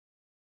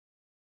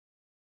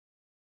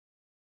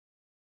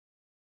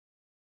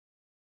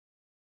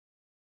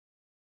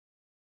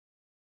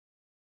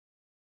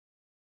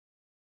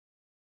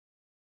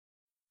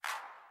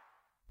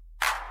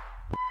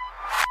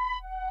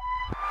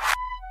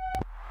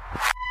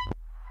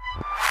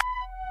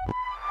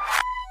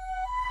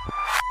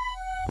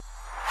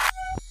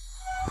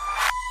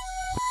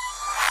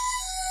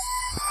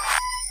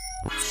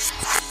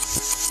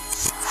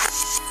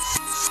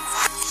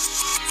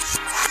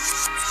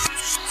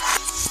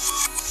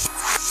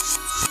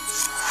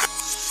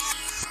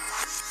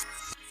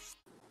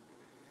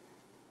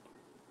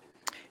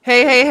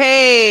Hey, hey,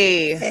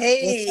 hey. What's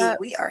Hey, up?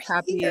 we are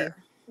Happy here.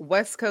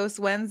 West Coast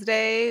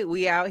Wednesday.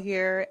 We out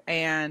here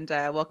and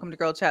welcome to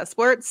Girl Chat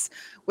Sports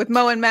with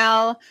Mo and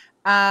Mel.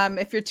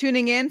 If you're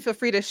tuning in, feel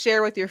free to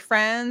share with your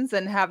friends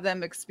and have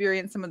them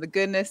experience some of the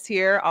goodness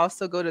here.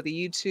 Also, go to the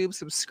YouTube,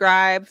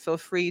 subscribe. Feel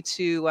free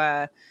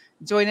to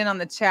join in on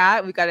the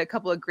chat. We've got a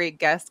couple of great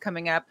guests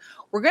coming up.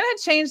 We're gonna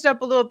change it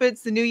up a little bit.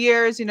 It's the New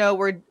Year's.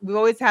 We've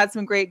always had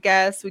some great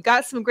guests. We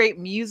got some great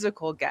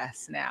musical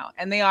guests now,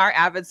 and they are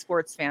avid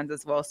sports fans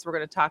as well. So we're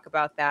gonna talk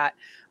about that.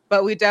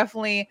 But we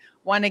definitely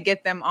want to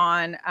get them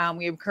on.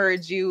 We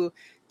encourage you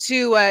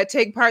to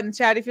take part in the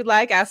chat if you'd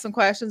like. Ask some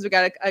questions. We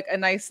got a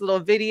nice little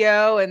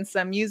video and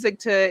some music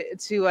to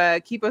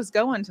keep us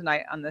going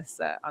tonight on this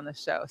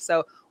show.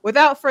 So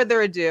without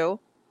further ado,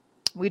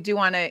 we do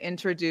want to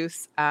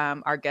introduce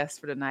our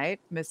guest for tonight,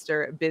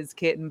 Mr.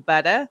 Bizkit and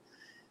Butter.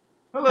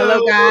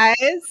 Hello, guys.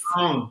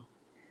 Oh,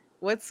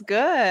 What's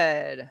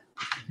good?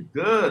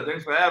 good.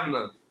 Thanks for having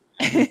us.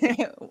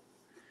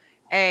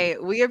 Hey,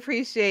 we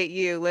appreciate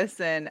you.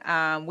 Listen,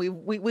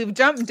 we've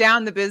jumped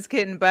down the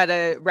Bizkit and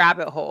Butter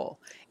rabbit hole.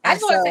 I And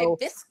just want to say so,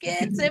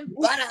 biscuits and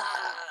butter.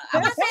 I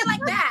want to say it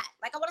like that.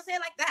 Like I want to say it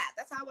like that.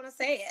 That's how I want to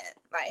say it.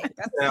 Like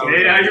that's Yeah.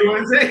 Say it how you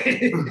want to say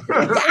it.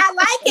 I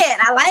like it.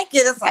 I like it.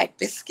 It's like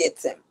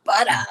biscuits and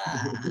butter.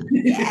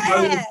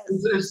 Yes.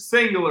 It's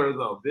singular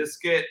though.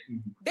 Biscuit.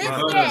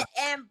 Biscuit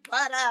and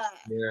butter.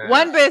 Yeah.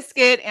 one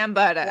biscuit and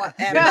butter. One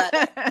and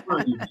butter.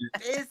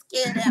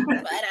 Biscuit and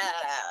butter.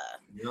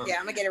 Yeah,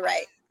 I'm gonna get it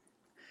right.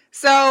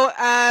 So,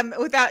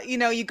 without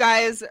you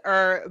guys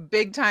are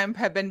big time,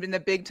 have been in the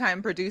big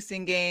time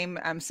producing game.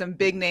 Some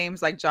big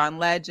names like John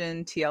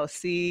Legend,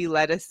 TLC,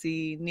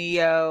 Lettucey,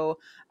 Neo,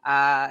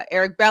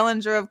 Eric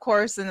Bellinger, of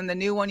course, and then the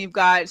new one you've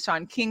got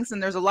Sean Kingston.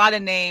 There's a lot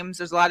of names.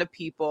 There's a lot of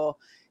people.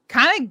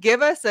 Kind of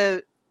give us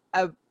a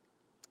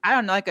I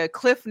don't know, like a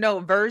Cliff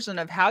Note version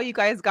of how you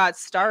guys got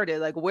started.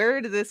 Like, where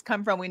did this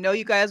come from? We know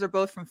you guys are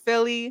both from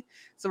Philly,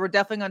 so we're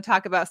definitely going to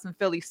talk about some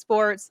Philly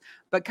sports,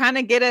 but kind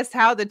of get us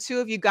how the two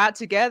of you got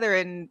together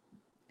and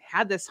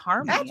had this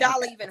harmony. How'd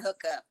y'all even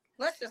hook up?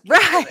 Let's just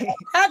Right.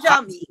 How'd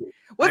y'all meet?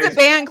 Was it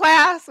band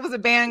class? Was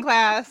it band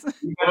class?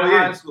 Oh,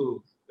 yeah. High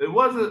school. It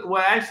wasn't.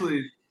 Well,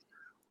 actually,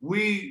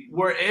 we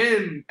were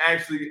in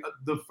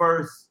the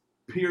first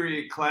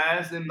period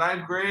class in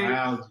ninth grade,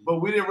 but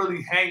we didn't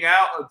really hang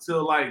out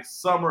until like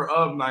summer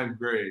of ninth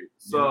grade.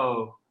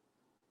 So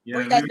Yeah,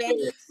 Were you guys band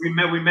geeks? we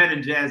met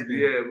in jazz band.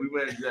 yeah, we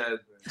went in jazz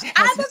band.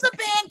 I was a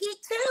band geek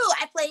too.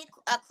 I played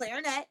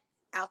clarinet,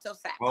 alto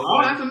sax.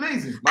 Oh, that's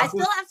amazing. I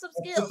still have some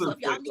skills, so if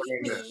y'all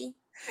need me,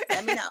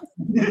 let me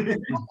know.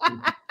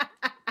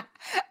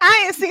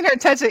 I ain't seen her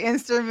touch an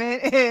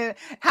instrument in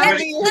how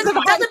many years Doesn't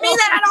have I mean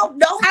that I don't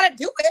know how to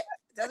do it.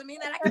 Doesn't mean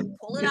that I can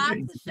pull it off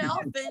the shelf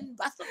and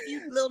bust a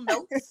few little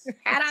notes.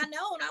 Had I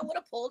known, I would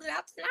have pulled it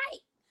out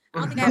tonight. I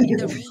don't think I have any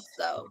good reads,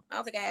 though. I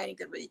don't think I had any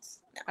good reads.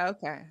 No.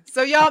 Okay.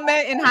 So y'all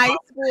met in high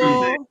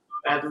school.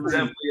 That's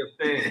definitely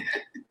a thing.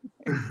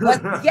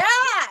 But yeah,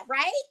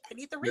 right? I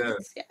need the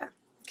reads. Yeah.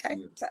 Okay.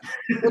 So,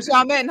 Which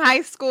y'all met in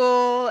high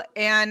school.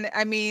 And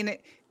I mean,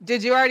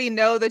 did you already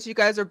know that you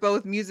guys are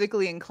both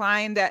musically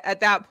inclined at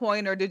that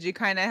point, or did you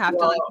kind of have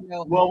to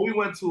Well, we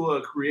went to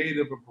a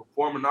creative and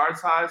performing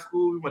arts high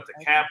school. We went to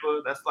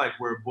Kappa. That's like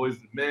where Boys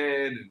and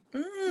Men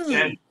and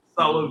Jack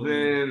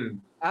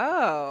Sullivan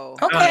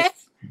and okay.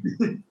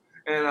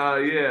 and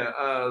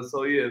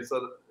so it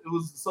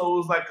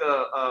was like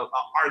a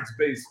arts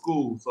based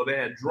school. So they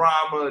had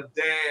drama,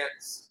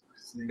 dance,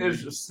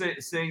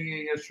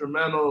 singing,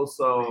 instrumental.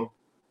 So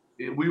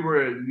we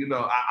were,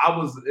 I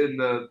was in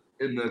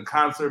the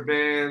concert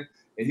band,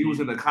 and he was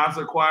in the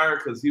concert choir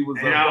because he was.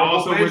 And I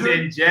also was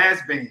in jazz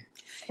band.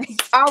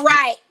 All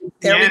right,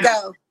 there we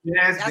go.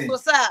 Jazz That's band.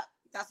 what's up.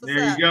 That's what's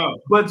There up. you go.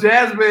 But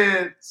jazz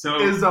band So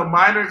is a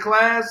minor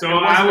class. So It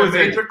I wasn't was a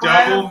major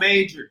class. double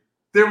major.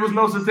 There was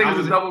no such thing I as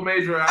was a a- double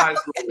major in high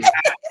school.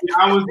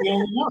 I was the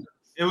only one.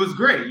 It was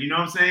great. You know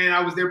what I'm saying?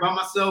 I was there by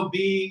myself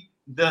being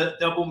the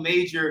double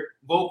major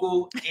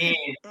vocal and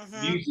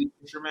music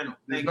instrumental.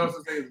 There's no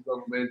such thing as a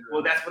double major.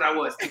 Well, that's what I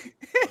was thinking.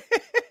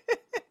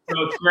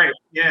 So it's great.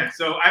 Yeah.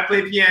 So I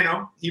play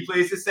piano. He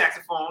plays the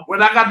saxophone.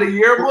 When I got the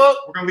yearbook,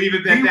 We're gonna leave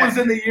it at he that. was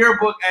in the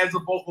yearbook as a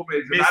vocal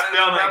major. Not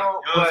Misspelling. instrumental,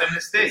 It was but a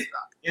mistake.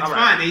 It's all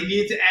fine. They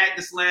needed to add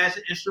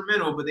the /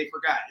 instrumental, but they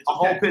forgot. It's A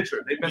okay. whole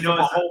picture. They messed You know, up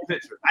a it's- whole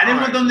picture. I didn't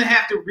All want right. them to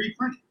have to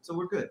reprint it, so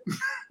we're good.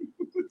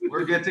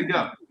 We're good to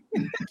go.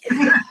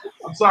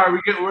 I'm sorry.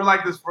 We're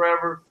like this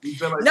forever. We've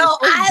been like No,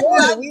 this. I good.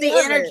 love We the love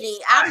it. energy.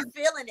 I'm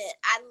feeling it.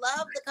 I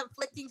love the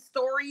conflicting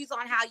stories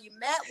on how you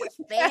met, which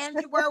band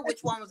you were, which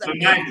one was a So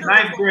major,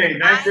 ninth grade.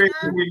 Ninth grade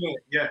minor. we met.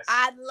 Yes.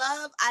 I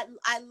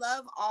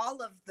love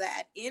all of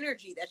that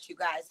energy that you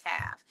guys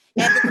have.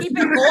 And to keep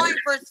it going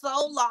for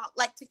so long,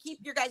 like to keep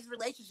your guys'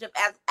 relationship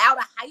as out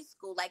of high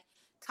school, like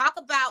talk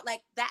about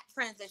like that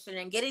transition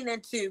and getting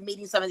into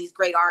meeting some of these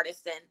great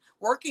artists and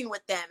working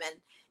with them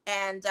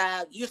and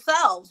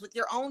yourselves with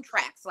your own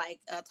tracks. Like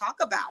talk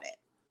about it.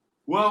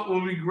 Well,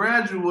 when we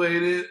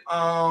graduated,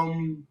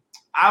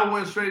 I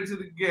went straight to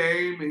the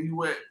game, and he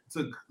went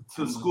to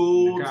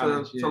school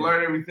to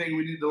learn everything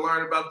we need to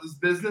learn about this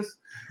business.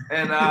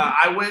 And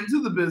I went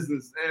into the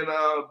business, and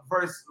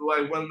first,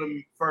 like one of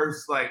the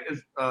first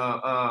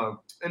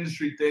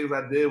industry things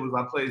I did was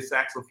I played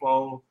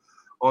saxophone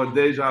on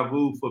Deja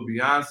Vu for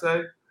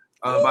Beyonce,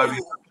 by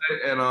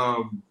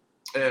Beyonce,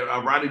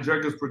 and Rodney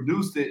Jerkins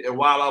produced it. And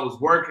while I was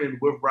working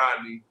with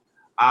Rodney,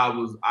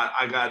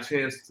 I got a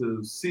chance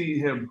to see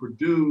him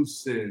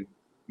produce and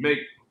make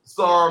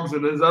songs,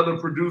 and there's other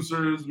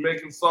producers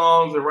making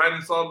songs and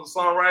writing songs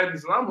and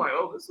songwriters, and I'm like,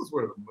 oh, this is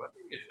where the money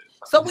is.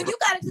 So when you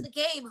got into the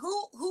game,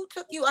 who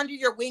took you under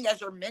your wing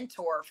as your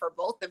mentor for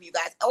both of you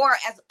guys, or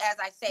as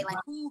I say, like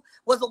who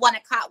was the one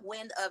that caught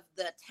wind of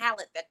the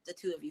talent that the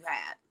two of you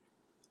had?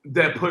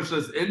 That pushed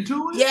us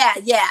into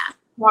it? Yeah.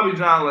 Probably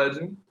John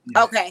Legend.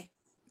 Okay.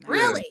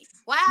 Really?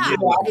 Wow. Yeah,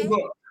 okay.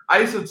 I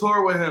used to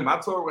tour with him. I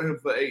toured with him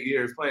for 8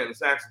 years playing the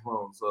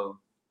saxophone. So.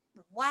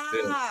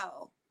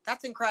 Wow,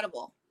 that's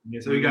incredible. Yeah,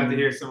 so he got to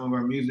hear some of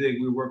our music.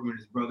 We were working with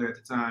his brother at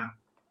the time,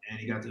 and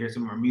he got to hear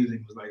some of our music.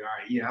 He was like, all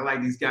right, yeah, I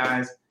like these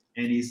guys.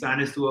 And he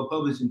signed us to a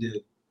publishing deal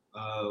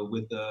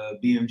with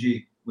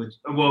BMG, which,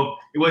 well,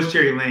 it was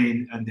Cherry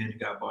Lane, and then it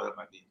got bought up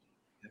by BMG.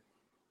 Yeah.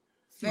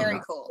 Very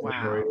cool.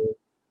 Wow.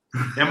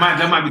 That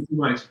might be too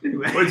much.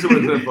 Anyway. Way too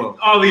much info.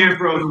 All the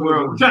info in the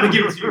world. I'm trying to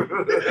give it to you.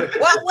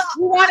 Well,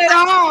 we want it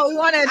all. We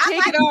want to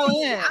take it all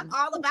in. I'm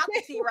all about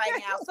the tea right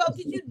now. So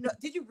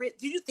did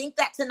you think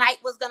that tonight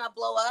was gonna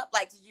blow up?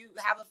 Like, did you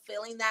have a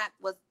feeling that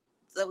was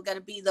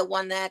gonna be the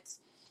one that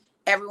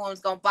everyone's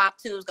gonna bop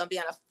to? It's gonna be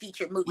on a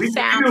featured movie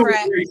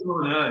soundtrack.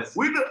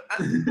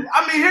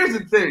 I mean, here's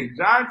the thing.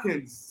 John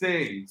can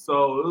sing,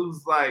 so it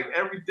was like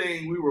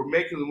everything we were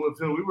making with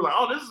him. We were like,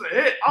 "Oh, this is a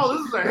hit! Oh,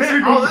 this is a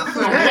hit! Oh, this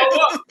is a hit!"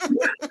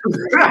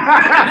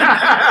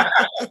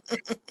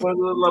 But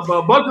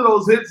a bunch of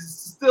those hits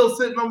is still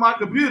sitting on my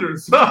computer.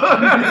 So.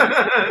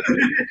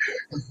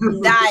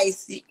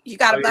 Nice. You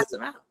gotta bust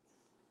them out.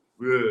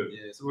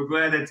 Yeah. So we're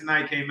glad that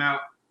tonight came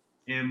out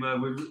and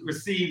was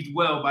received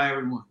well by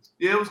everyone.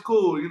 Yeah, it was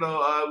cool. You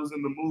know, I was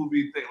in the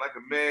movie Think Like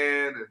a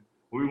Man, and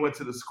when we went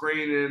to the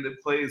screening,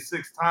 it played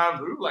 6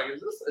 times. We were like,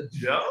 "Is this a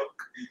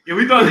joke?" Yeah,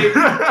 we thought they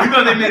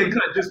made a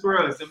cut just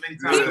for us. He didn't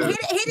tell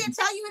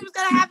you he was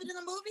gonna have it in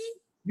the movie.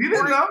 You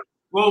didn't know.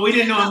 Well, we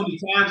didn't know how many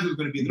times it was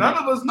going to be. None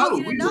of us knew. Oh,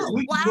 you didn't know.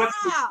 We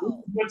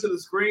went to the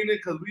screening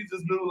because we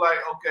just knew, like,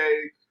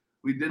 okay,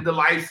 we did the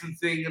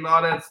licensing and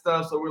all that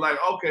stuff. So we're like,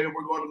 okay,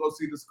 we're going to go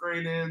see the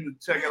screening and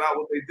check it out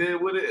what they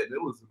did with it. And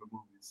it was in the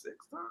movie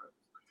 6 times.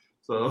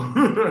 So,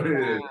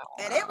 yeah.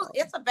 And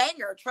it's a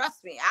banger.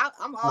 Trust me,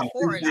 I'm all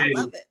for it. I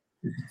love it.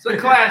 It's a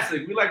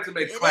classic. We like to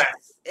make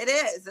classics. It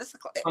is. It's a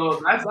classic.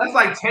 So that's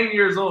like 10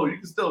 years old. You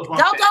can still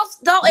bump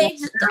don't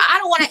age it. I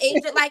don't want to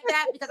age it like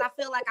that because I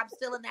feel like I'm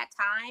still in that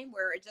time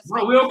where it just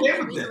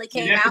recently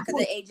came out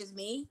because it ages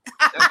me.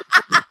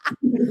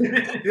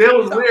 It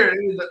was weird.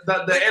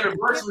 The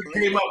anniversary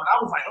came up, and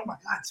I was like, "Oh my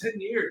god, 10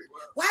 years!"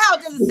 Wow,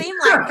 it doesn't seem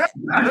like it.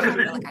 I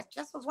feel like I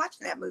just was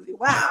watching that movie.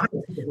 Wow,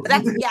 but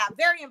that's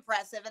very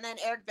impressive. And then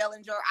Eric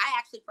Bellinger, I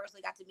actually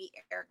personally got to meet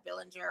Eric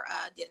Bellinger.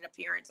 Did an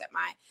appearance at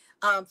my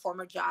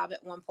former job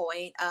at one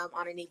point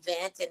on an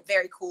event, and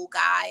very cool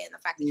guy. And the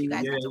fact that you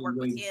guys got to work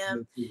with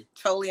him,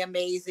 totally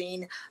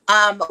amazing.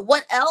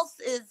 What else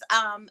is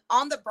on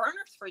the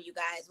burners for you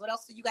guys? What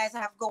else do you guys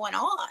have going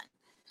on?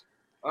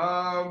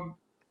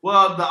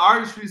 Well, the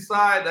artistry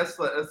side, it's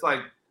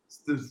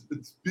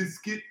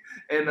biscuit,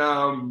 and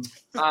we're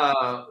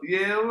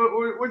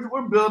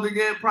building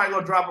it. Probably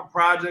gonna drop a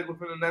project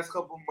within the next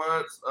couple of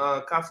months.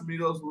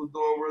 Casamigos was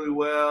doing really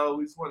well.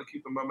 We just want to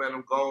keep the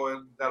momentum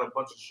going. Got a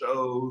bunch of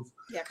shows.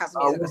 Yeah,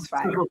 Casamigos was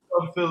fire.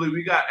 From Philly,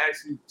 we got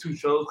actually 2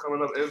 shows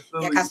coming up in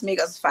Philly. Yeah,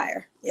 Casamigos is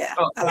fire. Yeah,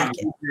 I like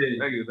it.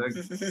 Thank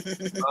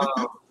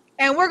you.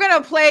 And we're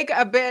gonna play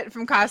a bit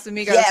from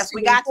Casamigos. Yes,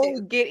 we got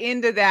to get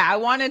into that. I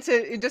wanted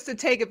to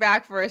take it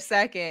back for a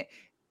second.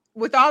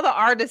 With all the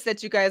artists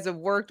that you guys have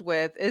worked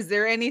with, is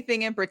there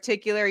anything in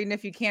particular, even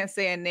if you can't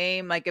say a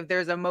name, like if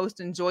there's a most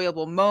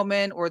enjoyable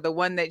moment or the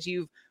one that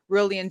you've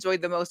really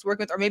enjoyed the most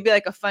working with, or maybe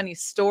like a funny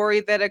story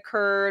that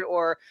occurred,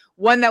 or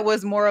one that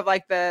was more of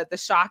like the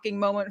shocking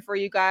moment for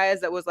you guys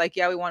that was like,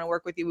 yeah, we want to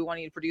work with you, we want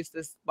you to produce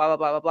this, blah blah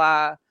blah blah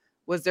blah.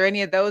 Was there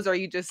any of those, or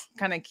you just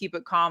kind of keep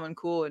it calm and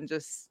cool and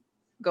just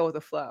go with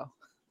the flow?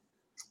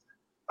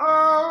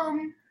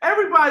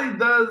 Everybody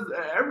does.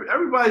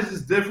 Everybody's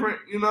just different,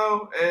 you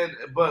know.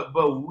 But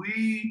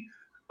we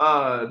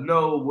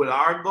know what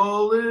our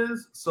goal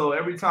is. So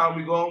every time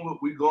we go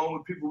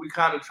with people, we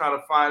kind of try to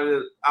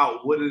find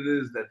out what it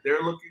is that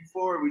they're looking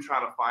for. We try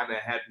to find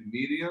that happy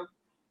medium.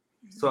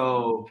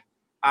 So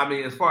I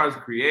mean, as far as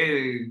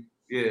creating,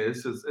 yeah,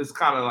 it's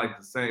kind of like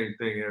the same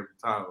thing every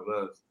time with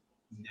us.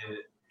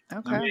 Yeah.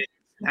 Okay. I mean,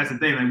 that's the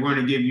thing. Like, we're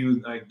gonna give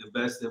you like the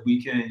best that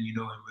we can, you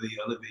know, and really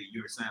elevate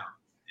your sound,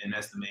 and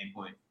that's the main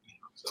point.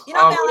 You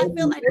know, Mel, I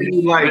feel like we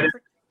need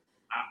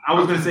I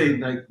was gonna say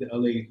like the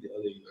LA.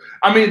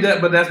 I mean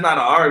that, but that's not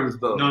an artist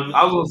though. No,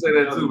 I was gonna say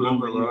that too, but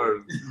that's not an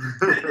artist.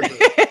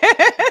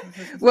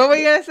 What were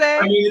you gonna say?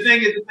 I mean, the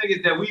thing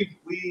is that we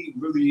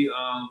really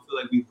feel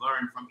like we've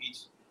learned from each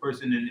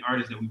person and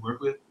artist that we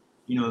work with.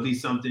 You know, at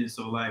least something.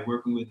 So like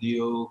working with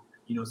Dio,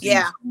 you know,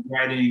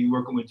 writing,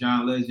 working with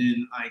John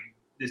Legend, like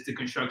just the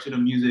construction of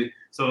music.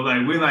 So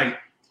like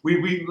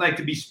we like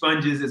to be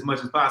sponges as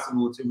much as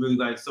possible to really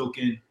like soak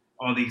in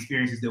all the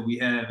experiences that we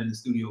have in the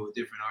studio with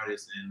different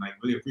artists and like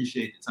really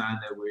appreciate the time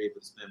that we're able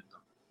to spend with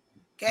them.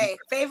 Okay,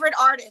 favorite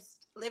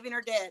artist, living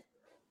or dead?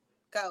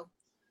 Go.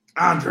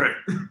 Andre,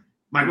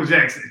 Michael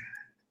Jackson.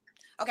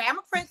 Okay, I'm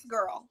a Prince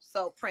girl,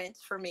 so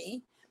Prince for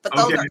me. But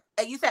those are,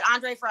 you said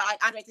Andre for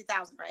like Andre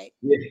 3000, right?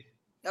 Yeah.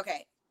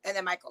 Okay, and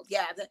then Michael.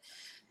 Yeah.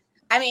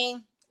 I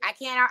mean, I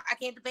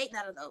can't debate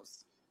none of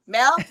those.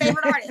 Mel,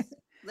 favorite artist,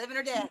 living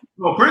or dead?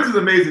 Well, Prince is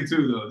amazing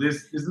too, though.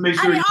 Just to make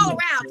sure. I mean, all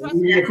around. Trust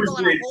me, I can go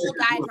on a whole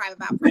diatribe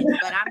about Prince,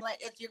 but I'm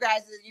like, if you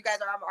guys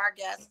are our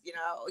guests. You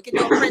know, we can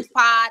do a Prince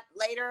pod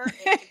later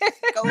and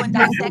just go and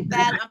dissect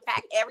that,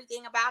 unpack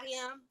everything about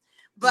him.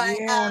 But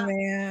yeah,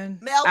 man.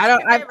 Mel, I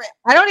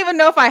don't even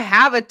know if I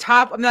have a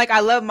top. I mean, like, I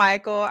love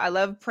Michael. I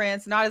love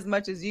Prince, not as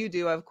much as you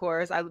do, of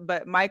course.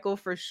 But Michael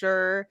for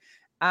sure.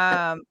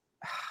 Man,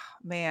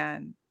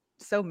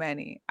 so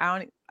many.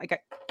 I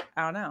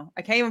don't know.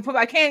 I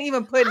can't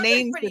even put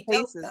names to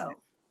faces.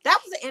 That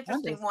was an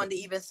interesting one to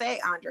even say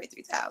Andre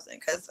 3000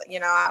 because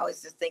I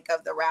always just think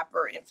of the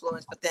rapper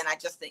influence, but then I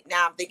just think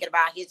now I'm thinking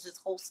about his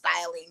just whole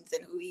stylings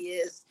and who he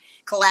is,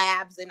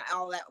 collabs and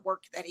all that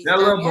work that he's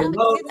done.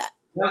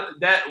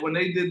 That when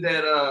they did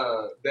that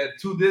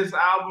To This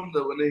album,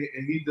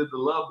 he did the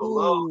Love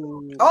Below.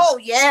 Ooh. Oh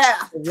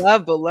yeah,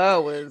 Love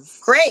Below was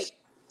great.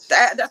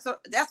 That's what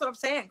I'm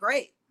saying.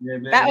 Great. Yeah,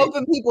 man, that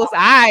opened people's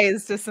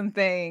eyes to some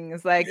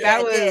things. Like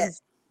that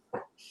was.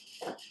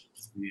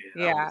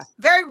 Yeah.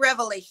 Very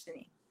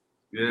revelation-y.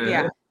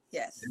 Yeah.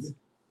 Yes.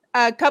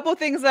 A couple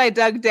things that I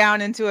dug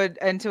down into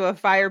a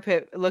fire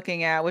pit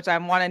looking at, which I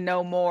want to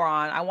know more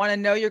on. I want to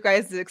know your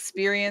guys'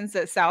 experience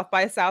at South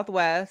by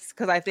Southwest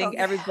because I think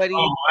everybody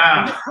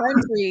in the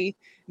country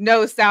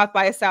knows South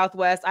by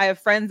Southwest. I have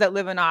friends that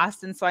live in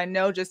Austin, so I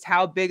know just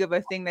how big of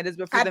a thing that is.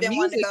 But for the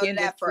music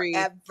industry,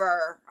 I'm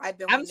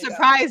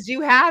surprised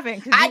you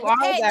haven't because you are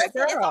that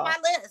girl. It's on my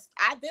list.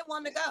 I've been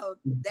wanting to go.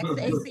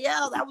 Next to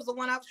ACL, that was the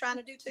one I was trying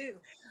to do too.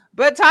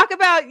 But talk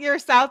about your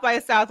South by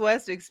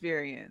Southwest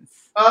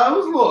experience. It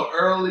was a little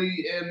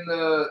early in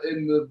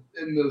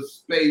the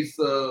space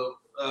of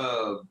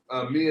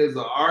me as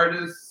an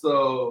artist,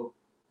 so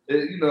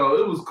it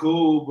was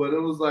cool, but it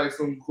was like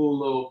some cool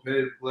little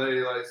pay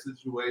play like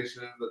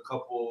situations. A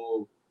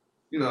couple,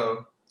 it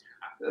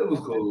was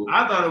cool.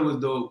 I thought it was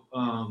dope.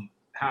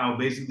 How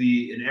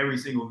basically in every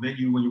single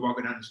venue when you're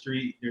walking down the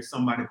street, there's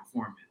somebody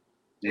performing.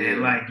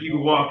 And like you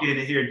walk in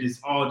and hear just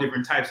all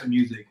different types of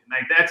music.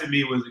 Like that to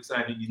me was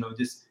exciting,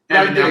 just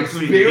having the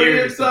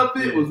experience of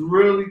it was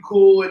really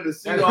cool, and to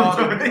see all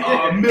the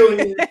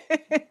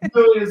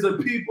millions of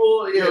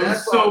people. Yeah,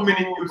 that's so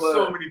many people.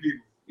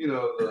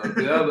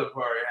 The other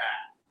part.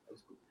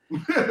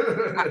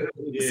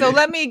 So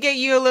let me get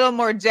you a little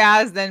more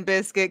jazz then,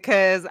 Biscuit,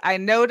 because I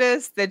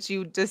noticed that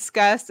you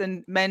discussed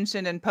and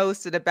mentioned and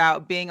posted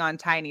about being on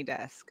Tiny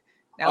Desk.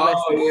 Now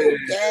listen.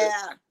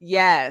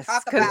 Yes,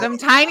 because them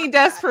Tiny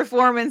Desk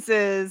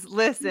performances.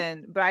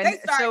 Listen, but they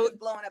started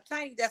blowing up.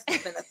 Tiny Desk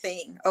has been a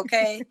thing,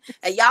 okay?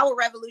 And y'all were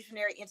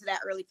revolutionary into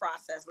that early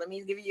process. Let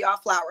me give you all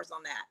flowers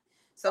on that.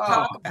 So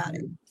talk about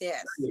it.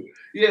 Yes.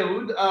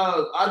 Yeah,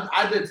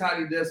 I did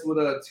Tiny Desk with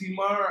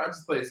T-Mar. I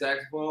just played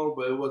saxophone,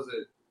 but it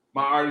wasn't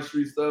my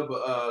artistry stuff.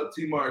 But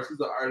T-Mar, she's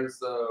an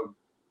artist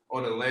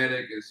on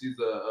Atlantic, and she's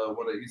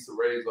one of Issa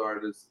Rae's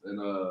artists. And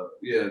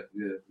we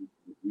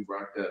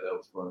rocked that. That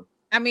was fun.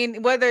 I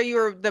mean, whether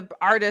you're the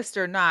artist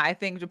or not, I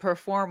think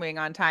performing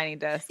on Tiny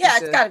Desk. Yeah,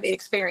 it's got to be an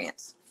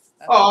experience.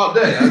 Oh, all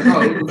day. I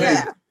know.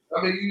 Yeah.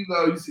 I mean,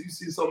 you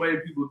see so many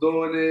people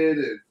doing it,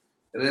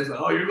 and it's like,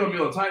 oh, you're gonna be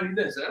on Tiny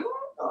Desk.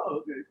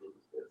 Oh, okay.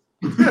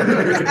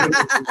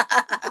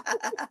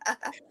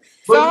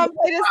 But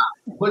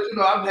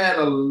I've had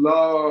a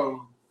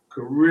long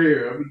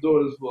career. I've been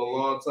doing this for a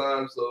long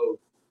time, so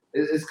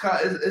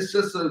it's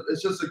just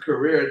a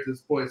career at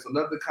this point. So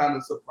nothing kind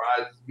of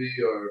surprises me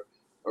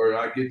or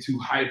I get too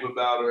hype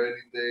about or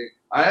anything.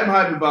 I am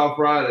hype about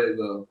Friday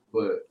though,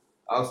 but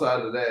outside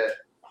of that,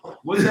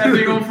 what's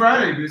happening on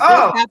Friday?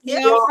 On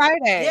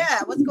Friday.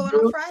 Yeah, what's going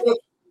on Friday?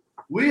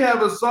 We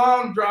have a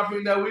song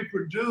dropping that we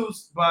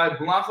produced by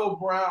Blanco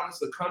Brown.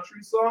 It's a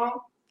country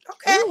song.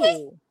 Okay.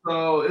 Ooh.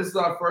 So it's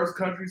our first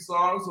country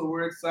song, so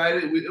we're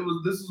excited.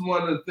 This is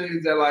one of the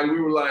things that we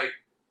were like,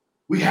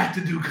 we have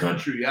to do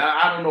country.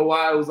 I don't know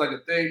why it was like a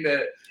thing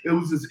that it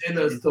was just in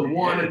us to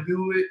want to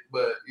do it,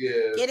 but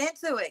yeah. Get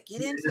into it.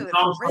 It's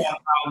called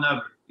I'll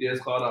Never. Yeah, it's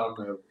called I'll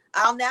Never.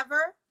 I'll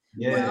Never.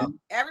 Yeah. Well,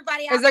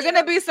 everybody. Is there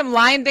gonna be some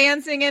line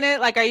dancing in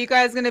it? Like, are you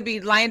guys gonna be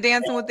line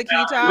dancing with the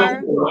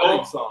guitar?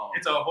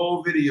 It's a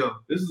whole video.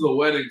 This is a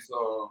wedding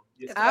song.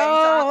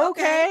 Oh,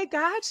 okay,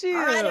 got you.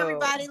 All right,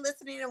 everybody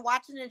listening and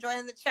watching,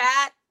 enjoying the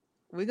chat.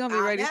 We're gonna be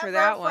ready for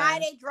that one.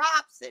 Friday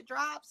drops. It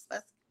drops.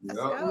 Let's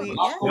go. Yeah.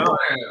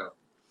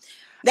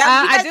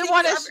 Now, I did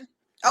want to.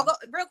 Go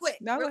real quick.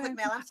 No, real go quick,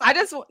 ahead. Mel.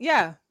 I'm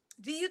sorry.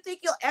 Do you think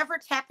you'll ever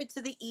tap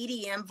into the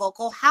EDM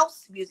vocal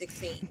house music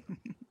scene?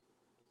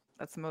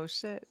 That's the most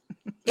shit.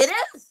 It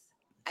is.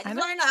 I just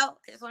want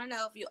to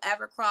know if you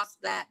ever cross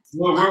that.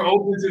 Well, we're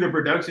open to the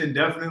production,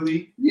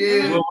 definitely.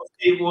 Yeah.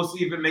 We'll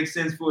see if it makes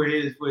sense for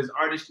his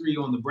artistry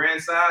on the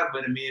brand side,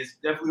 but I mean, it's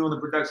definitely on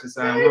the production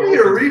side. Maybe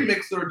a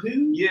remix or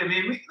two. Yeah,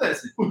 man, we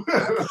listen. I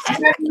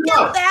can get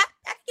with that.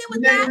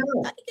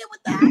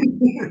 I'm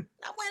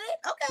with it.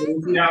 Okay.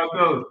 We'll see how it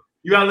goes.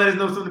 You gotta let us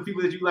know some of the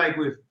people that you like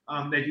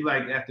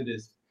after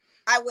this.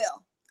 I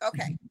will.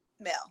 Okay,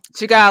 Mel.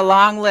 She got a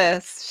long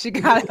list. I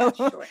got a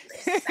short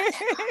list.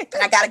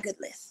 But I got a good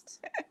list.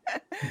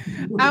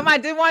 I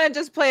did want to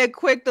just play a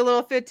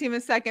little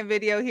 15-second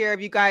video here of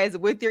you guys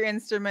with your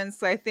instruments.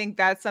 So I think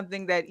that's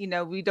something that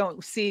we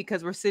don't see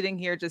because we're sitting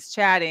here just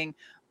chatting.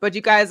 But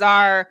you guys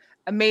are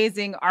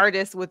amazing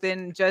artists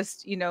within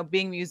just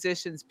being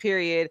musicians.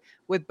 Period.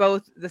 With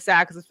both the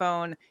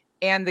saxophone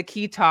and the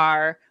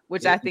guitar,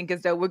 which I think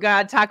is dope. We're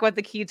gonna talk about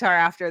the guitar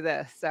after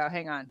this. So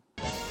hang on.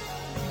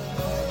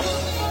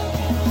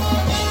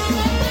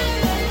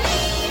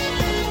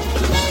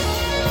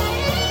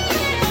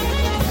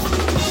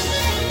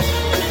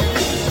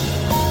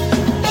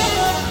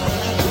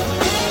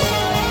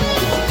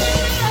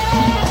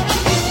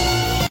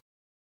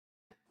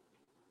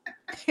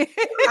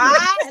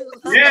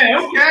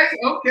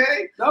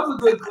 Okay. That was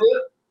a good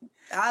clip.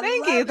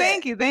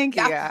 Thank you.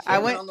 I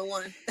went on the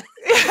one.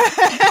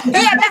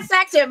 Yeah, that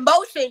sax in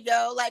motion,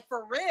 yo. Like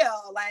for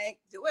real. Like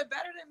do it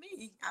better than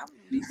me.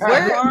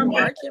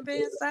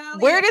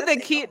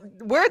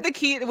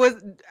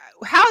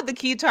 How did the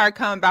guitar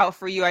come about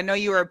for you? I know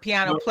you were a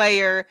piano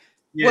player.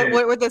 Yeah.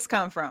 Where did this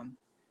come from?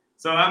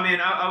 So I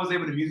mean, I was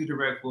able to music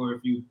direct for a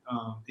few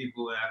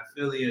people out of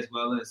Philly as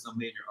well as some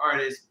major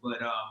artists,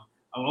 but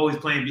I'm always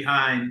playing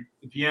behind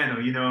the piano,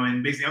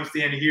 and basically I'm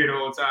standing here the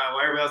whole time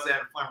while everybody else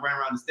having fun running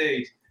around the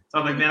stage. So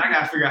I'm like, man, I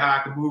gotta figure out how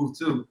I can move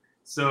too.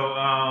 So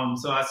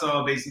I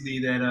saw basically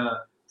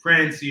that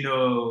Prince,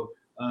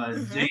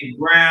 James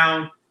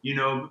Brown,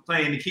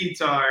 playing the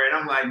guitar, and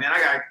I'm like, man,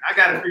 I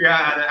gotta figure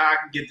out how I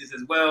can get this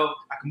as well.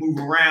 I can move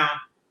around,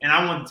 and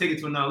I want to take it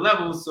to another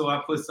level, so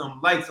I put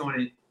some lights on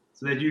it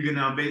so that you can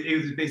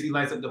it basically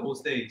lights up the whole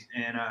stage.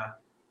 And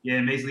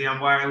basically I'm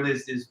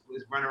wireless, is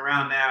running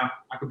around now.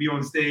 I could be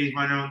on stage,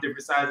 running on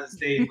different sides of the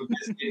stage with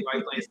biscuit,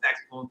 like playing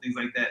saxophone, things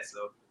like that.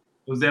 So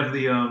it was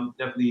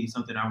definitely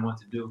something I want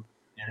to do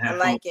and have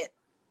fun.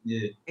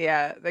 It.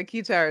 Yeah, the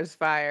guitar is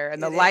fire,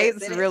 and the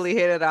lights really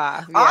hit it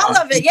off. Yeah. All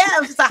of it, it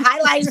was just a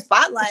highlight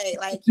spotlight.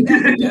 Like you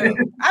guys do.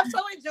 I'm so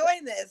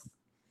enjoying this.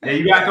 Yeah,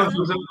 you gotta come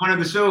to one of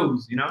the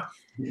shows,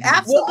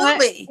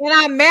 Absolutely. And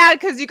I'm mad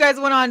because you guys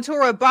went on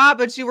tour with Bob,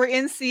 but you were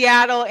in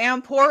Seattle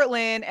and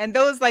Portland, and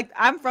those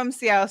I'm from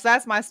Seattle, so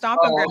that's my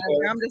stomping ground.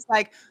 Okay. I'm just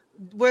like,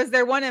 was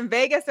there one in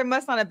Vegas? There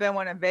must not have been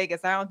one in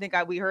Vegas. I don't think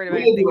we heard of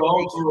anything. We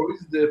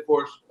did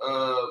four.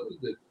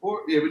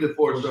 We did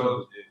four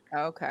shows.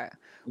 Okay.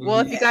 Well,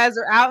 if you guys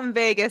are out in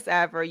Vegas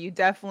ever,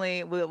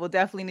 we'll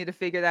definitely need to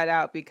figure that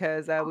out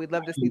because we'd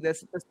love to see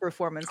this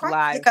performance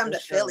live. To come to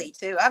Philly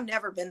too. I've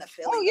never been to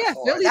Philly. Oh yeah,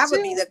 before. Philly that too.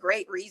 would be the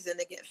great reason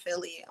to get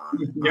Philly on.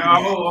 Yeah,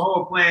 our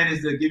whole plan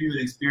is to give you an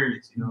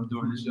experience,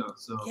 during the show.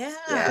 So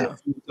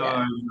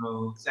guitar,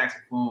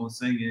 saxophone,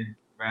 singing,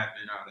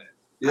 rapping, all that.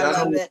 Yeah,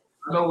 I love it.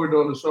 I know we're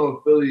doing the show in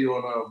Philly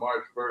on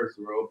March 1st.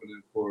 We're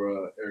opening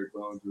for Eric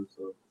Bellinger.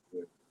 So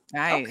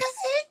nice. Okay.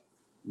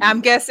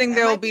 I'm guessing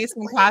there will be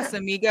some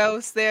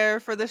Casamigos there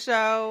for the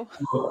show.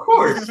 Of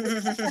course.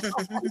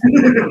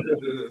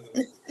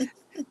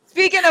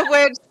 Speaking of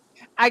which,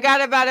 I got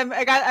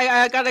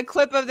a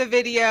clip of the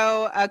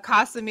video,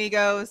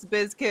 Casamigos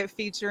Bizkit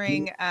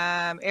featuring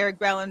Eric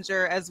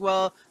Bellinger as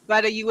well.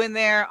 But you in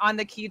there on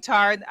the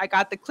guitar? I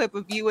got the clip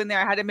of you in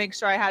there. I had to make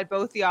sure I had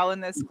both of y'all in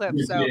this clip.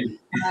 So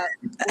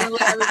we'll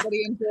let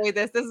everybody enjoy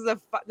this. This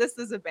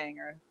is a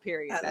banger.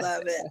 Period. I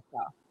love it.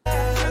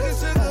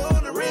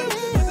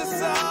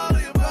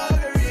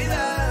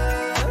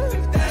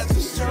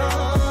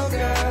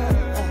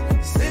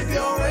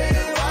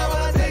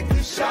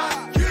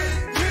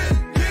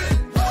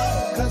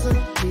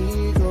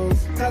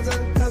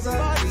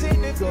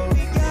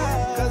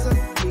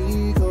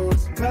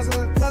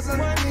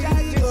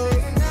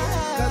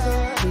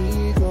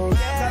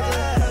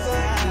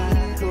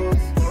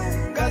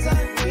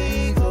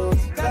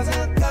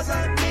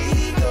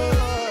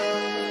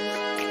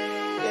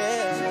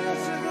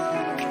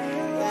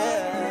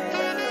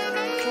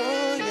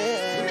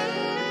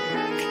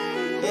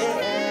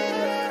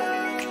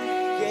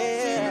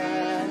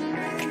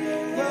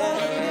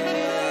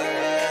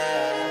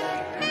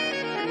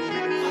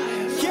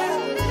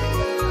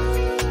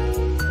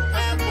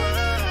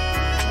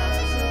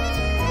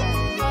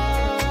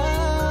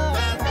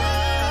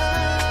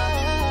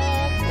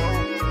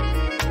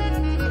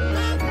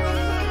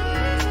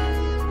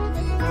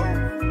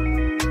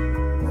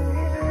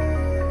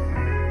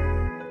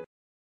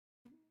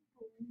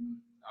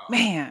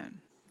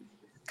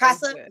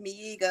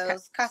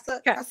 Casamigos.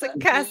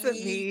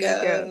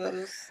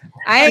 Casamigos.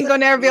 I ain't gonna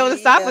never be able to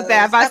stop with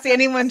that. If I see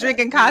anyone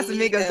drinking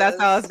Casamigos, that's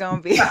all it's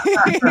gonna be.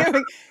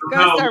 Gonna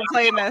start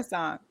playing that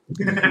song.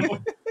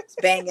 It's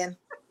banging.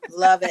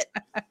 Love it.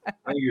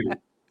 Thank you.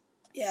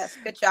 Yes,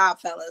 good job,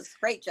 fellas.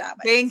 Great job.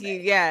 Thank you.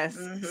 Yes.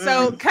 Mhm.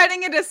 So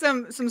cutting into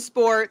some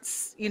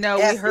sports, we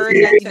Yes, heard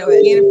let's that get to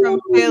it. being from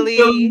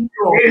Philly.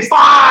 It's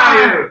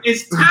fire.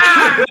 It's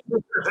time.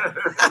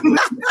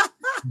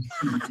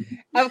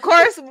 Of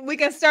course, we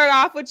can start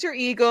off with your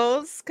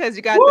Eagles because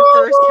you got the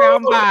first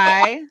round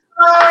bye.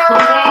 Come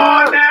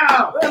on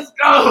now. Let's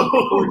go.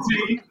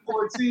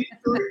 14.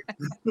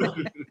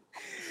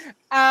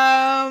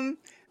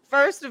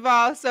 First of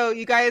all, so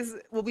you guys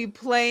will be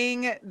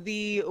playing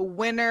the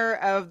winner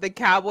of the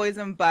Cowboys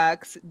and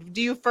Bucks.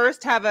 Do you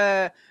first have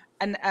an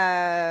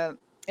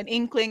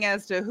inkling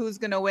as to who's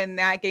going to win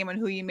that game and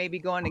who you may be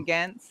going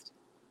against?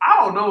 I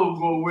don't know who's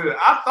going to win it.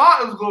 I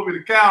thought it was going to be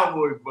the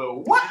Cowboys,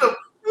 but what was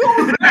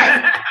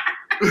that?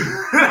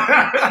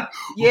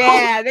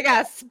 Yeah, they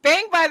got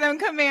spanked by them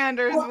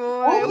Commanders,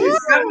 boy. Only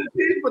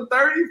 17 for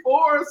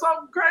 34 or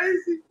something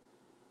crazy.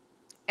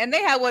 And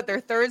they had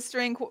their third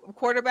string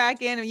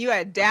quarterback in, and you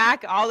had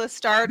Dak, all the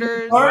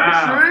starters.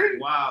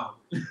 Wow.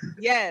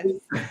 Yes,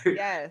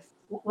 yes.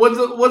 Was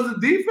the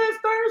defense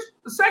third,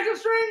 the second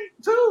string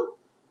too?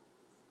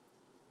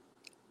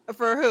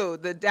 For who?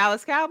 The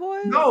Dallas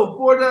Cowboys? No,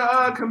 for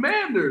the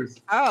Commanders.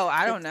 Oh,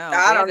 I don't know.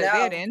 I don't They know.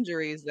 had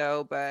injuries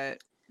though, but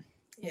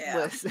Yeah.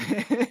 listen.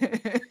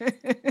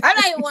 I'm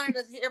not even wanting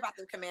to hear about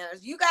the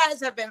Commanders. You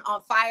guys have been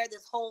on fire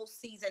this whole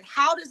season.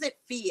 How does it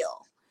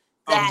feel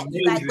that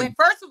you guys went?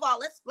 First of all,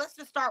 let's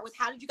just start with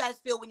how did you guys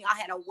feel when y'all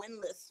had a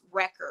winless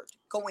record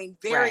going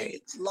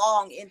very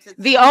long into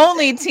the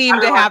only team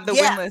to have the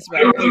winless It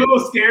was a record. little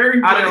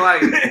scary. I didn't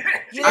like it.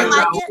 You didn't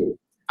like it?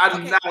 I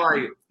did not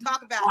like it.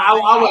 Talk about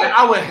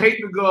I would hate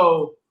to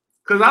go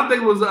because I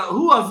think it was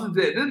who else did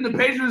that? Didn't the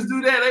Patriots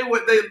do that?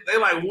 They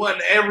like won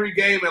every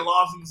game and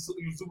lost in the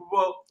Super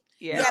Bowl.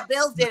 Yeah. Yeah,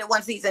 Bills did it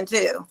one season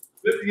too.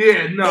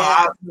 Yeah, no,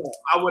 Yeah.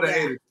 I would have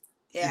hated it.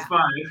 Yeah. It's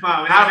fine. It's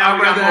fine. I'd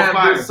We got rather more have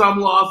fire. some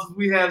losses.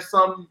 We have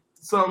some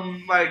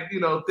like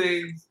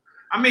things.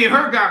 I mean,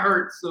 Hurt got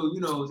hurt, so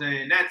you know what I'm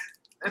saying.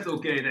 That's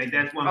okay. Like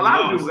that's one A of lot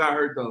the of people losses. got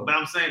hurt though. But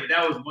I'm saying, but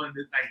that was one of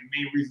the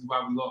main reasons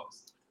why we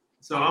lost.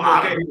 So A lot I'm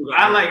of okay. people got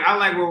I hurt.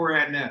 like where we're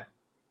at now.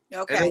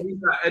 Okay.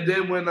 And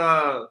then when it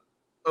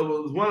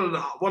was one of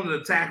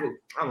the tackles.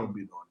 I don't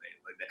be doing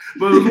names like that,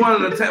 but it was one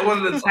of the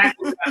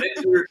tackles got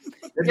injured.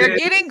 And You're then-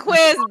 getting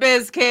quiz,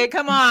 Bizkit.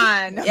 Come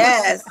on.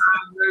 Yes.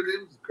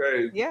 It was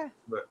crazy. Yeah.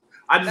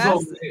 I just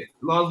hope as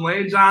long as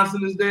Lane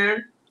Johnson is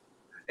there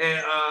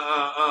and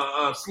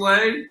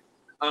Slay,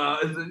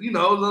 as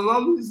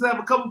long as we just have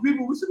a couple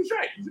people, we should be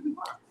straight. We should be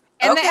fine.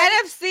 And Okay. the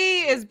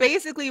NFC is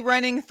basically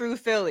running through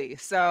Philly.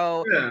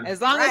 So Yeah.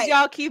 as long as Right.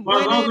 y'all keep Well,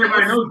 as long as winning.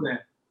 everybody knows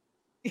that.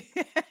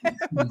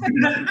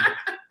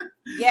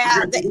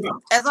 Yeah.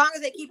 As long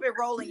as they keep it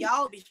rolling,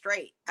 y'all will be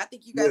straight. I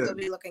think you guys Yeah. will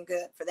be looking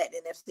good for that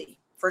NFC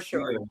for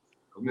sure.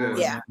 Yeah.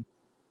 Yeah.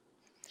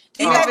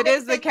 And You guys if it been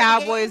is the taking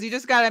Cowboys, games? you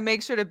just got to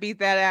make sure to beat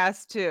that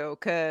ass too,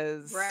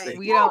 because Right.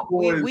 we don't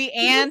Cowboys. we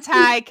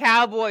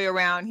anti-cowboy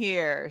around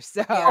here.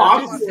 So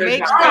Yeah. just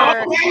make Oh,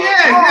 sure.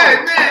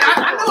 Yeah, man.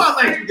 I knew I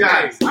like you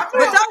guys. But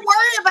don't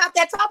worry about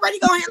that. Tom Brady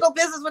gonna handle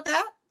business with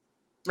that.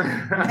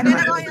 And then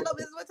they're gonna handle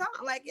business with Tom.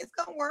 Like it's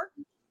gonna work.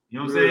 You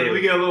know what I'm saying?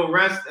 We get a little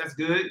rest. That's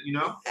good. You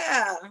know.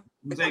 Yeah. I'm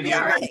It's saying, gonna be yeah,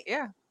 all right.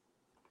 Yeah.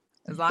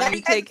 As long Now, as you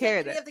you guys take care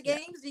of attend any that. of the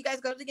games? Do you guys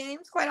go to the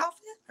games quite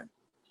often?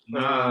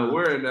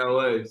 We're in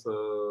LA,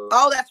 so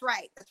Oh, that's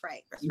right. That's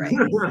right. That's right. So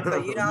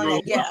you know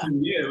that, yeah. Yeah, I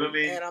mean,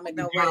 Yeah, don't make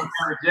no you money. on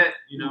a jet,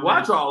 you know.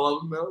 watch all of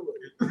them. though.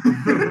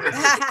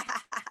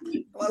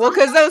 Well,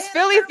 because those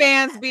Philly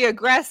fans be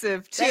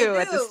aggressive They too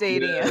at the do.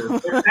 stadium.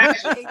 They're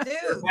passionate. They do.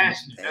 They're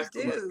passionate. They That's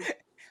the word. do.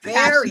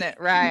 Very. Passionate,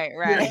 right.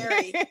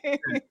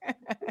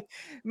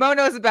 Mo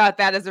knows about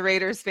that as a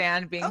Raiders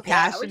fan, being Oh,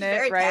 yeah, we're just passionate,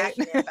 very right?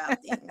 passionate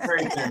about things.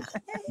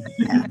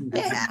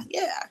 Very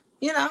Yeah.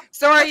 You know.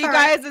 So are That's you all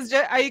right. guys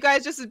are you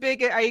guys just as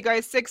big? Are you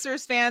guys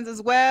Sixers fans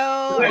as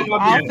well? I Are think you I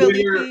might all be Philly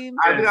bigger- teams?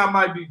 I think I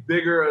might be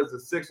bigger as a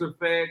Sixer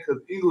fan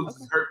because Eagles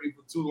just hurt me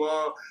for too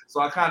long. So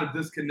I kind of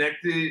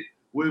disconnected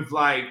with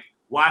like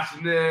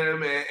watching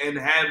them and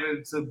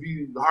having to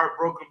be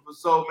heartbroken for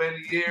so many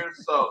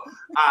years. So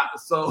I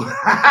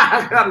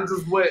kind of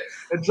just went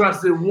and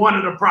trusted one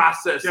of the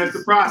processes. Just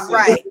the process.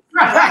 Right.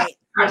 Right.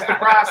 That's the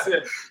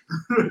process.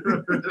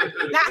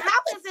 Now, how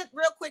is it,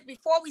 real quick,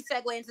 before we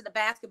segue into the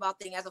basketball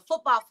thing, as a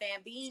football fan,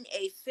 being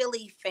a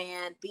Philly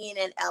fan, being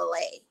in LA,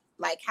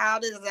 like, how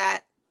does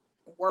that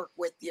work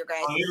with your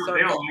guys' They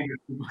circle? don't like it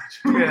too much.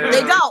 Yeah.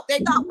 They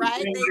don't,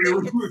 right?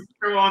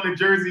 Throw on the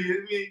jersey.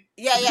 I mean,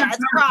 Yeah, it's a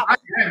problem.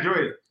 I enjoy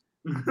it.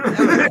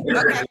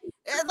 Okay.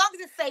 As long as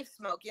it's safe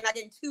smoke, you're not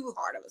getting too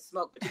hard of a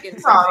smoke, but you're getting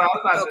some. No,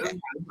 it's not, Okay.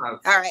 it's not.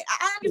 All right,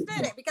 I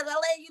understand it because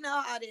LA, you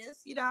know how it is.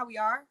 You know how we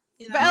are.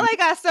 You know? But LA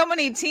got so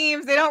many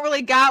teams; they don't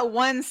really got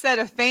one set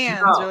of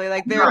fans. No. Really,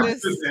 like they're No,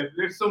 just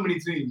there's so many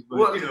teams, but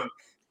Well, you know,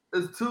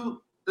 It's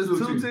It's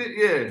 2 teams.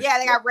 Yeah. Yeah,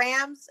 they got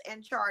Rams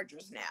and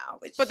Chargers now.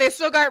 But they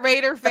still got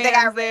Raider but they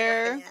got fans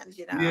there. Raider fans,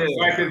 you know. Yeah.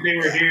 Right, because they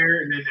were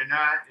here and then they're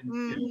not. And,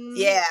 Mhm.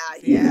 Yeah.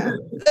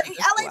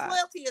 LA's Wow.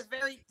 loyalty is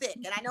very thick.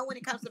 And I know when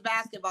it comes to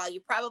basketball,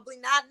 you're probably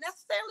not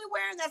necessarily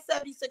wearing that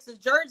 76ers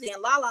jersey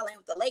in La La Land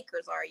with the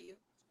Lakers, are you?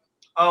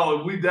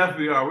 Oh, we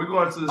definitely are. We're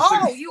going to the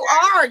Oh, 6th you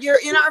are. You're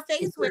in our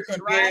face with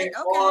it, right?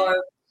 Okay.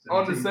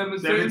 on the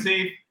 17th.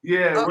 17th.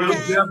 Yeah. Okay. We'll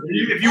definitely.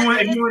 If you want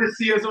to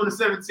see us on the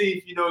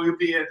 17th, you know, you'll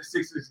be at the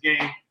Sixers game.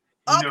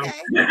 You know.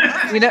 Okay.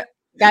 You know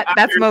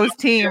that's Mo's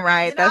team,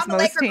 right? You know, That's I'm a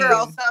Mo's Laker team.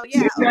 girl, so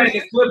yeah. We got Okay.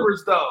 the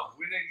Clippers though.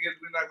 We're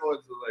not going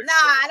to the Lakers. Nah,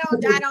 I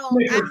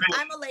don't.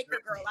 I'm a Laker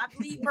girl. I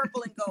bleed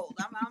purple and gold.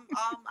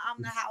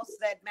 I'm the house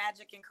that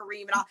Magic and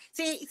Kareem and all.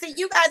 See,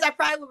 you guys, I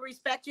probably would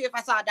respect you if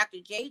I saw a Dr.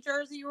 J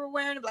jersey you were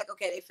wearing. I'd be like,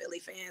 okay, they Philly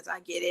fans, I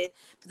get it.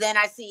 But then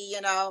I see, you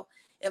know,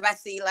 if I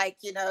see like,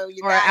 you know,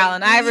 you Or guys,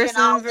 Allen Reed and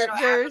Iverson all that, or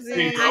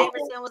jersey.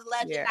 Iverson was a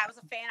legend. Yeah. I was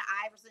a fan of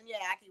Iverson. Yeah,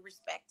 I can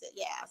respect it.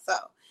 Yeah, so.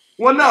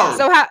 Well, no.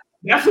 So how?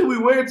 That's what we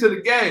wear to the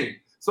game.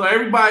 So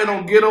everybody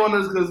don't get on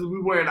us because we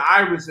wearing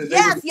Iverson.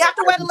 Yes, you have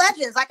to wear the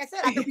legends. Like I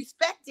said, I can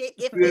respect it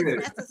if they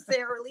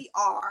necessarily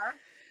are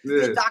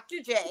the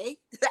Dr. J,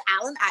 the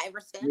Allen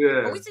Iverson.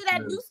 Yeah. But we see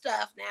that new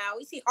stuff now.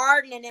 We see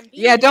Harden and Embiid.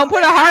 Yeah, don't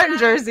put a Harden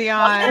jersey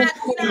on. I'm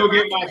gonna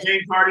get my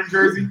James Harden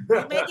jersey.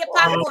 You may get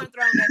popcorn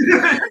thrown at you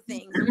and other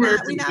things. We're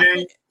not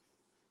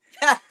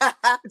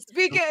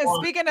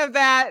Speaking of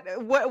that,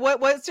 what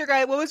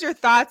was your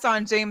thoughts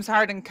on James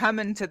Harden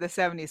coming to the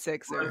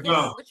 76ers?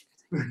 No.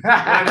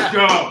 Let's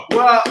go.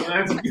 Well,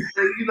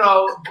 you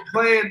know,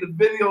 playing the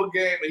video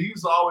game, and he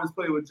used to always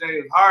play with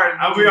James Harden.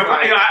 I was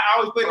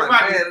thinking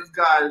about man, this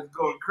guy is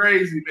going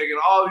crazy, making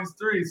all these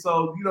threes.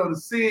 So, you know, to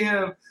see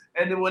him,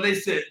 and then when they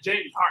said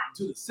James Harden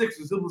to the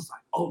Sixers, it was like,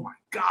 oh my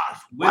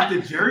gosh, what?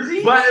 with the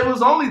jersey. But it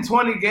was only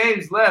 20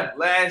 games left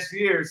last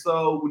year,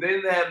 so they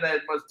didn't have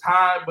that much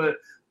time. But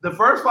the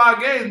first 5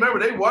 games, remember,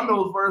 they won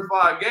those first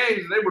 5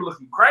 games, and they were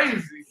looking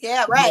crazy.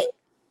 Yeah, right.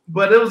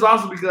 But it was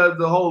also because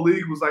the whole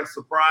league was like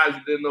surprised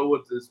and didn't know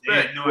what to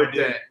expect no with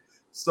idea. that.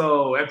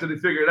 So after they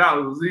figured it out,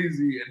 it was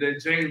easy. And then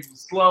James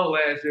was slow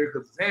last year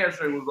because his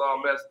hamstring was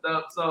all messed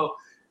up. So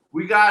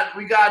we got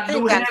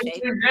new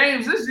hamstring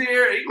James this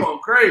year. He's going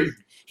crazy.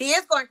 He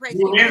is going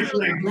crazy. Well, He's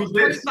hamstring, like who's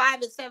this?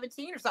 25 and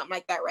 17 or something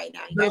like that right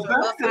now. The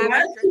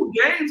last 2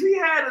 games, he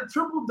had a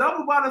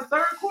triple-double by the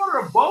third quarter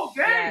of both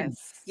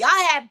games. Yes.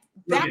 Y'all had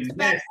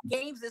back-to-back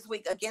games this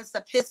week against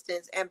the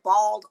Pistons and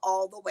balled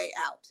all the way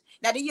out.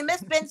 Now, do you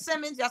miss Ben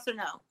Simmons? Yes or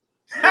no?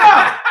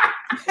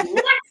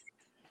 What?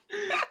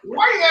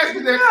 Why are you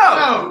asking that?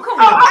 No, come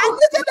on. I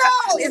need to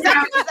know. Is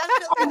that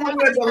I'm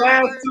looking at the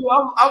last 2.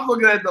 I'm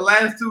looking at the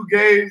last 2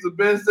 games of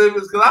Ben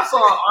Simmons because I saw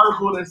an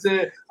article that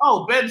said,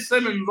 "Oh, Ben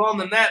Simmons on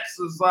the Nets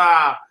is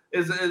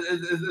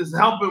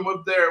helping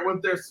with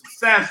their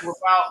success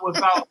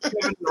without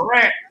Kevin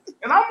Durant."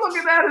 And I'm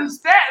looking at his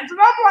stats, and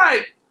I'm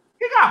like,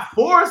 he got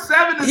 4,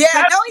 7, and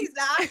 7. no, he's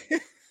not.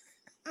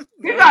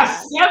 He got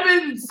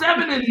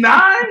 7, and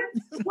 9.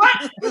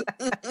 What?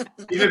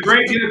 He's a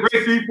great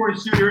 3-point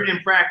shooter in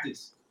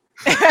practice.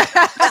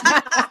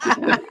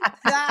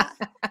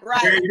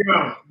 Right. There you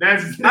go.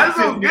 That's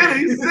so good.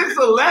 He's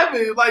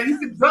 6'11". Like, you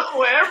can dunk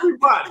with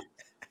everybody.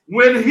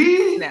 When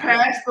he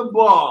passed the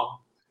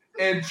ball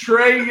and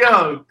Trae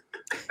Young,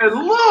 as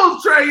little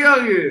as Trae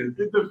Young is,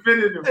 it's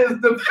definitive.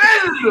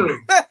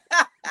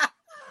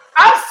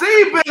 I've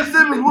seen Ben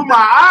Simmons with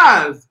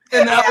my eyes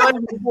in LA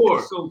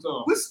before. So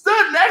tall. We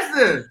stood next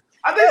to him.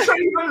 I think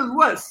Trae Young is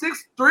what,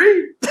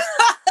 6'3"?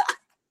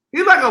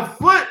 He's like a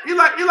foot. He's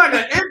like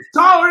an inch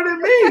taller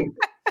than me.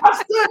 I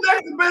stood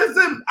next to Ben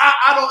Simmons.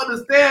 I don't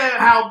understand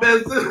how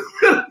Ben Simmons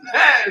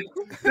has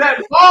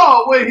that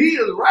ball when he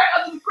is right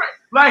under the crack.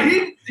 Like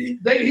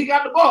he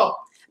got the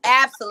ball.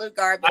 Absolute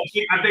garbage.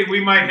 I think we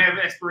might have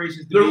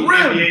aspirations to The be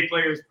rim. NBA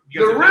players.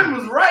 The rim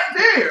was right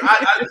there.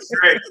 That's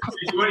great.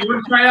 You want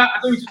to try out? I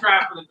think we should try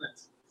out for the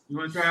Nets. You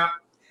want to try out?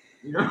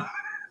 You know?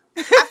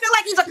 I feel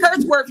like he's a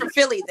curse word for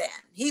Philly then.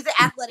 He's an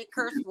athletic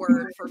curse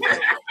word for Philly.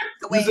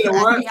 The way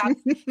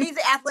he's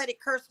an athletic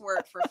curse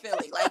word for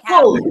Philly. Like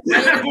how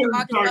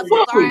Marcus Russell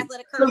was our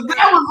athletic curse Because word.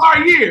 that was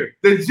our year.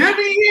 The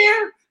Jimmy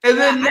year, and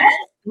then that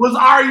was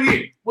our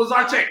year. Was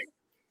our chance.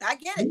 I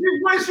get it.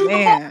 You want to shoot the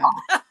Man. ball.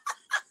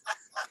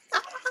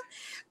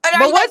 But are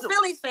But you guys what's-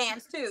 Phillies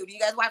fans too? Do you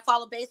guys want to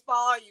follow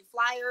baseball? Are you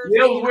Flyers?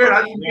 Yeah, it was weird.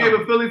 I just became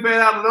a Philly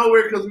fan out of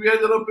nowhere because we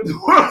ended up in the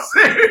World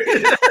Series.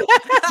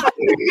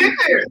 Get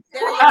there.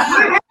 There you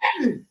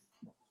go.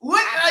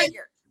 What? I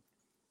figured.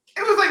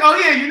 It was like, oh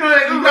yeah, you know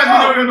that you guys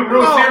know we're in the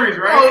World Series,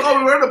 right?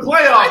 Oh, we're in the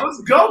playoffs.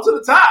 Let's go to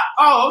the top.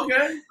 Oh,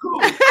 okay, cool.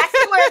 I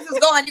see where this is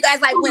going. You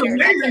guys like It was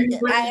winners. I amazing. take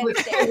it. I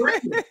understand.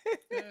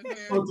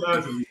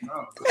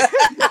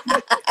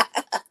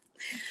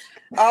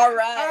 All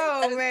right.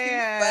 Oh That is too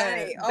man,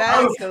 funny. Oh,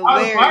 that is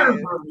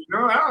hilarious.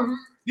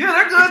 Yeah,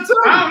 they're good too.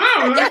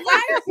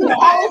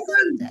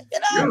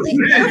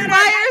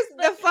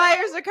 the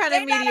Flyers are kind of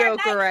They're not our mediocre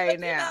Knights, right but,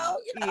 now.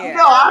 you know. Yeah.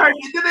 No, I heard.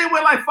 Did they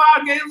win like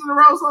 5 games in a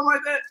row, something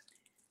like that?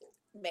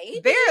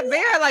 Maybe.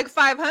 They're like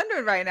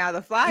 500 right now.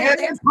 The Flyers. Yeah,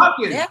 they're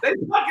pucking. Yeah. They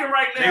pucking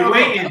right They now.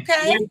 waiting.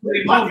 Okay.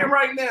 They pucking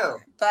right now.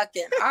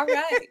 Fucking. All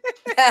right.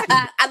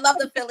 I love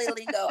the Philly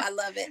lingo. I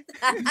love it.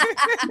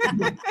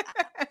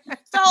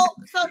 So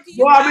do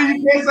you Well, I guys,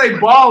 mean, you can't say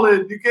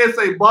balling. You can't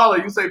say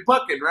balling. You say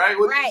pucking, right?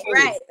 What right, you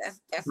say? right.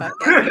 That's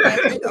the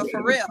right lingo,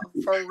 for real.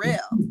 For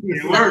real.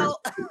 It works.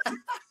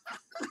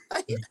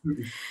 So,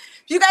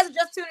 if you guys are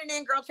just tuning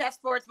in, Girl Chat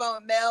Sports, Mo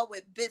and Mel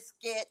with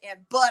Biscuit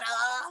and Butter.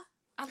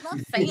 I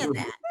love saying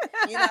that.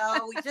 You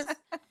know, we just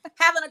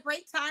having a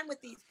great time with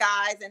these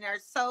guys, and are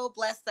so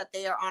blessed that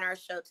they are on our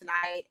show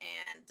tonight,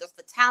 and just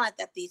the talent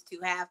that these two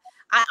have.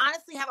 I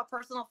honestly have a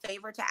personal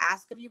favor to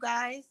ask of you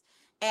guys,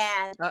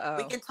 and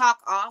we can talk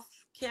off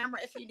camera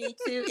if you need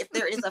to, if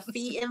there is a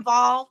fee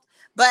involved.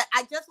 But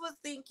I just was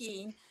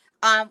thinking,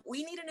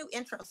 we need a new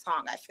intro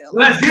song. I feel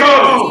Let's like.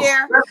 go.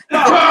 Here, Let's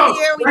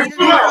here, we need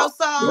an intro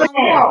song.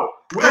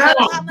 That's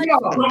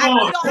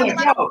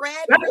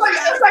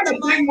like the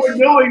thing we're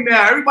doing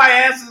now. Everybody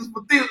asks us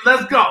for things.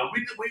 Let's go.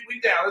 We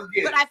down. Let's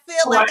get it. But I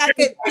feel like I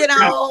could, I don't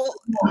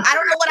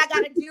know what I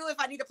got to do, if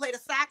I need to play the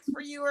sax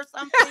for you or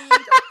something,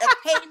 a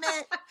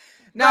payment.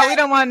 No, we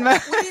don't want.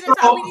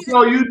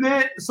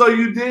 So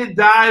you did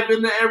dive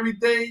into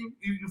everything.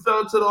 You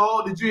fell into the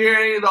hole. Did you hear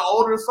any of the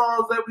older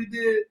songs that we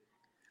did?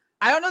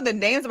 I don't know the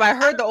names, but I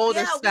heard the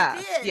older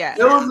stuff. Yeah.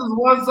 There was this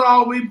one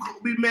song we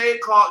made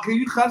called. Can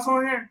you cuss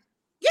on here?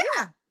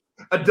 Yeah.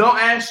 Don't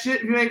ask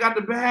shit if you ain't got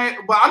the bag.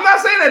 But I'm not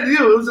saying that to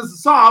you. It was just a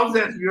song. I was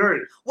asking if you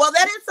heard it. Well,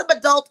 that is some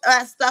adult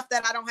stuff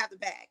that I don't have the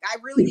bag. I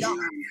really don't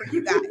for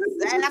you guys.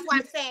 And that's why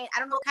I'm saying I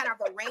don't know what kind of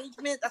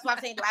arrangement. That's why I'm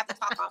saying do I have to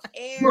talk off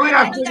air? We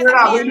gotta figure it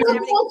out.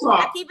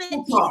 I keep it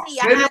PC.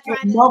 I'm Maybe not a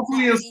trying to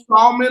monthly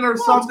installment or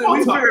something. We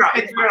figure it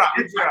out.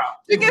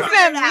 You can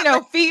send,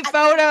 feet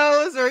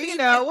photos or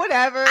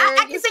whatever.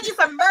 I can send you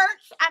some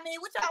merch. I mean,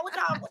 what y'all,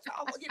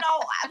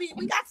 I mean,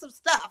 we got some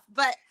stuff,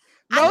 but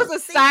Mo's a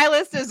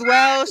stylist as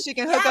well. She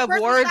can hook up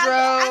wardrobe.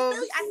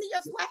 I see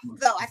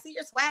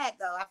your swag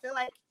though. I feel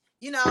like,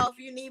 if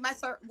you need my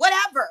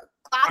whatever,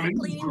 closet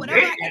cleaning,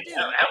 whatever I can do.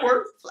 That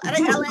works.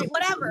 LA,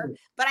 whatever.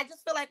 But I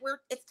just feel like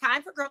it's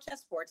time for Girl Chat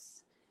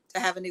Sports to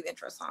have a new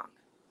intro song.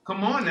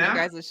 Come on now. You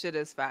guys, the shit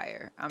is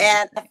fire.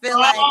 And I feel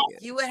like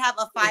you would have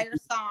a fire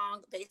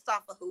song based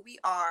off of who we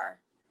are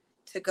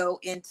to go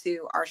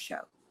into our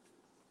show.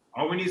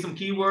 All we need some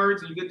keywords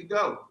and you're good to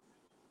go.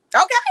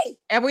 Okay.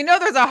 And we know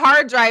there's a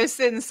hard drive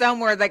sitting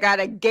somewhere that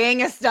got a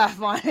gang of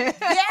stuff on it.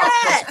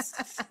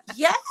 Yes.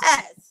 Yes.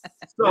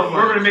 So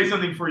we're gonna make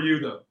something for you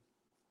though.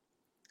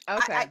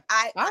 Okay.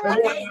 What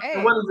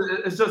is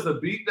it? It's just a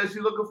beat that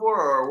you're looking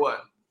for, or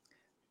what?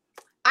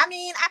 I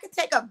mean, I could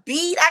take a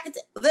beat.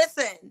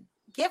 Listen.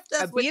 Gift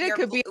us a beat. It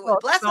could be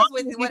bless us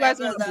with you guys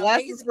want to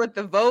bless us with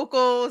the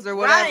vocals or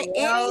whatever. Right.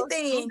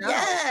 Anything.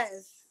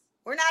 Yes.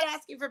 We're not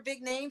asking for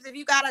big names. If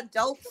you got a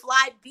dope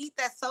fly beat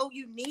that's so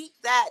unique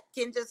that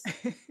can just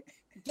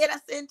get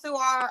us into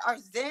our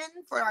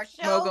zen for our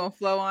show. Mo gonna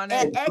flow on it.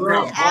 And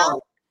exit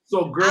out.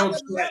 So Girl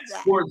Chat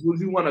Sports, would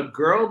you want a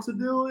girl to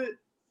do it?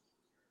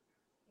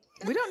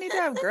 We don't need to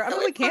have a girl. I mean,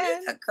 we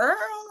can. A girl,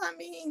 I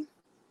mean.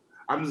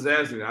 I'm just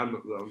asking. I'm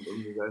just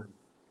asking.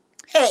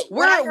 Hey,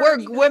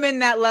 we're women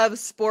that love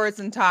sports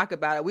and talk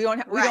about it. We don't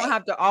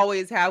have to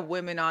always have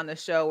women on the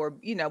show, or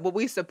but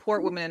we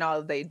support women in all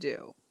that they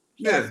do.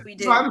 Yes, we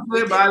do. So I don't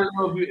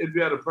know if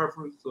you had a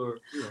preference or.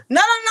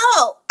 No.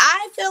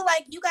 I feel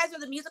like you guys are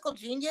the musical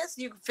genius.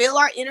 You feel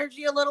our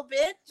energy a little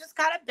bit. Just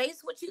kind of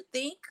base what you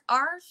think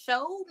our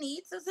show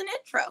needs as an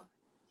intro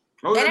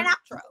and an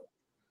outro.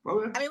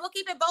 Okay. I mean, we'll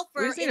keep it both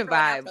for. We just need a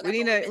vibe. We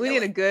need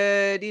a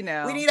good,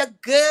 We need a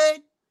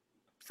good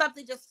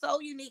something just so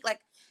unique. Like,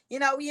 we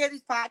hear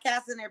these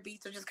podcasts and their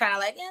beats are just kind of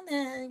like,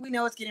 we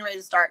know it's getting ready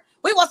to start.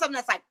 We want something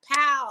that's like,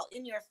 pow,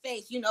 in your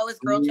face. It's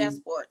Girl Chat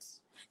Sports.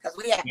 Because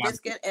we have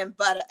Biscuit and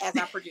Butter as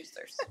our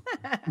producers.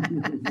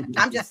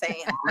 I'm just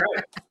saying.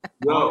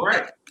 All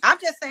right. I'm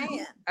just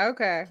saying.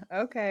 Okay.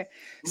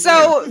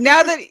 So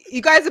now that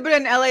you guys have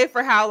been in LA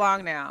for how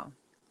long now?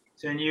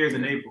 10 years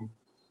in April.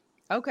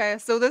 Okay,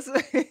 so this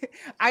is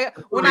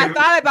when I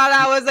thought about it,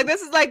 I was like,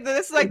 this is like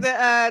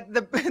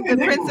the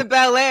Prince of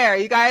Bel Air.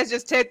 You guys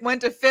just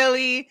went to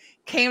Philly,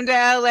 came to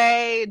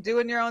LA,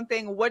 doing your own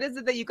thing. What is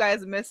it that you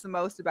guys miss the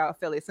most about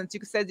Philly? Since you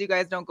said you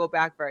guys don't go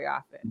back very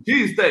often.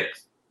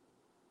 Cheesesteaks.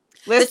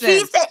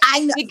 Listen,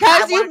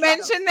 because you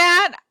mentioned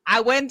that,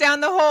 I went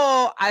down the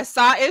hole. I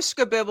saw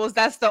Ishkabibbles.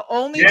 That's the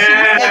only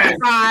cheesesteak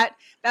spot.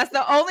 That's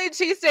the only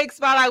cheesesteak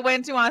spot I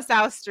went to on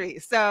South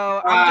Street.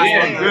 So I'm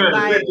just saying, good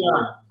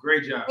job.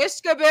 Great job.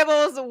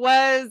 Ishkabibbles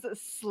was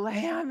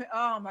slam.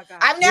 Oh my god!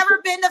 I've never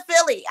been to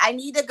Philly. I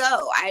need to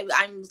go.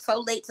 I'm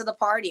so late to the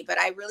party, but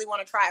I really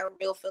want to try a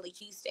real Philly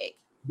cheesesteak.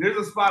 There's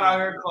a spot out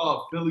here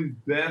called Philly's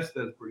Best.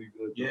 That's pretty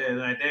good. Yeah,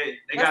 like they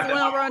got the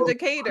one over on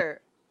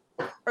Decatur.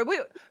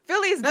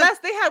 Philly's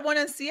Best. They had one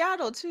in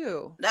Seattle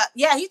too.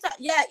 Yeah, you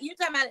talking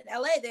about in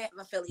LA? They have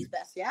a Philly's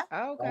Best. Yeah.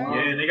 Okay.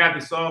 Yeah, they got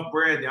the soft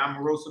bread, the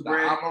Amorosa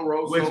bread.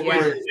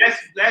 Bread.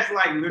 That's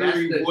like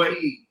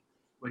literally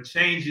what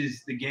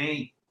changes the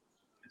game.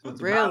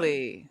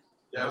 Really?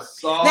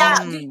 That's soft. Now,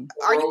 Mm.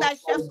 are you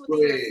guys chefs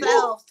within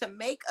yourselves to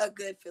make a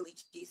good Philly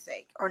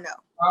cheesesteak, or no?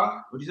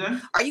 What'd you say?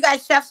 Are you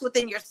guys chefs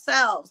within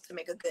yourselves to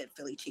make a good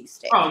Philly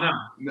cheesesteak? Oh no,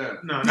 No.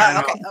 no, not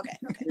at okay, all.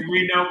 okay.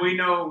 We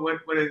know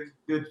what a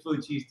good Philly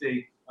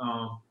cheesesteak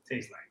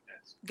tastes like.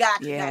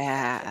 Gotcha.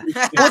 Yeah.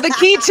 Gotcha. Well, the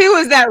key too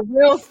is that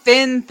real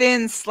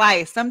thin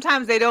slice.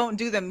 Sometimes they don't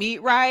do the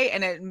meat right,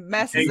 and it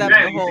messes up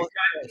the whole.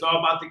 It's all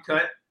about the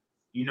cut.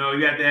 You know,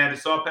 you have to add the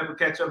salt, pepper,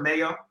 ketchup,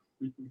 mayo.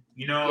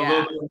 You know, a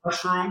little bit of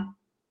mushroom.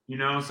 You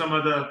know, some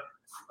of the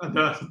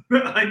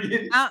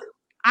onions.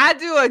 I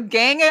do a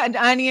gang of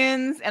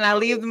onions and I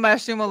leave the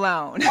mushroom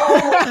alone.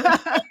 Oh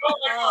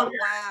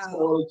wow!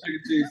 Oh,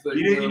 chicken cheesesteak.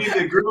 You need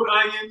the grilled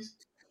onions.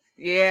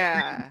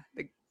 Yeah,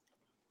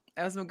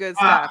 that was some good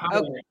stuff.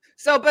 Okay.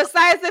 So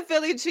besides the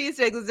Philly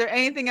cheesesteak, is there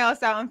anything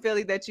else out in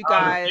Philly that you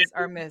guys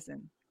are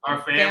missing?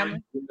 Our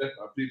family.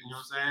 Our people. You know what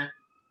I'm saying?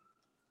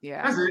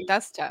 Yeah,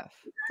 that's tough.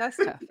 That's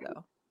tough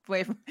though.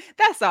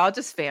 That's all,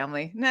 just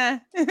family. Nah.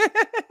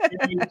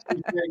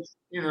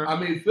 You know, I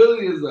mean,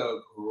 Philly is a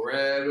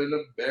crab in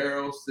a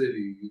barrel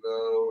city, you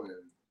know,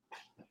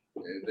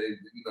 and they,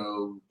 you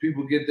know,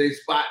 people get their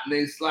spot and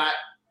they slot.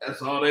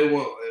 That's all they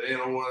want, and they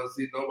don't want to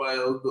see nobody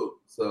else do it.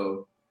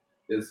 So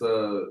it's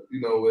you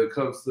know, when it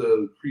comes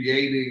to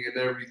creating and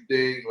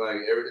everything, like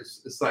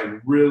it's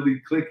like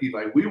really clicky.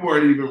 Like we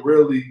weren't even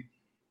really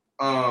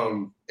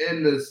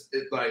in this.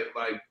 It's like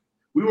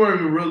we weren't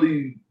even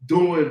really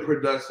doing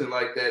production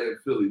like that in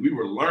Philly. We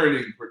were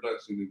learning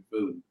production in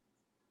Philly.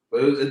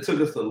 But it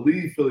took us to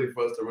leave Philly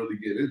for us to really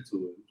get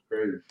into it. It's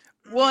crazy.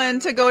 Well,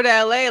 and to go to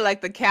LA, like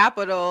the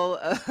capital.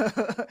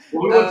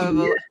 We went to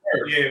New York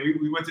first. Yeah,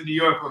 we went to New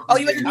York. Oh,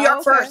 you went to New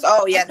York first?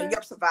 Oh, yeah, Okay. New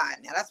York's a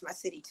vibe. Now that's my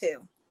city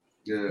too.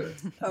 Yeah.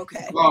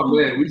 Okay. Oh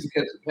man, we used to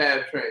catch a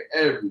PATH train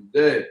every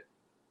day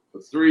for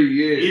 3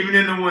 years. Even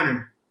in the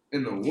winter.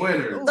 In the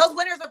winter. Those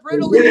winters are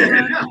brutal.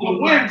 The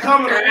wind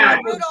coming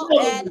around. Brutal.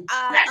 And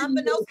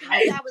unbeknownst to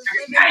me,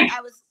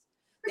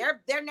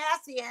 they're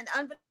nasty. And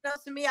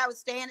unbeknownst to me, I was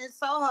staying in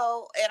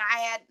Soho, and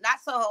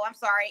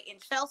in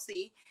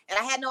Chelsea, and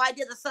I had no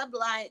idea the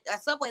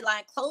subway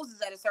line closes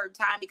at a certain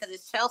time because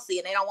it's Chelsea,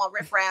 and they don't want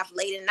riffraff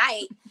late at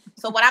night.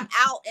 So when I'm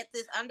out at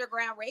this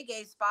underground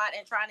reggae spot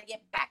and trying to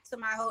get back to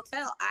my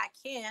hotel, I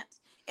can't,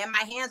 and my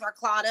hands are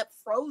clawed up,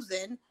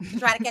 frozen, to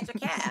try to catch a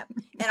cab,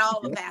 and all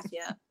of them pass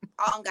you up.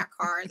 All of them got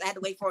cars. I had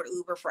to wait for an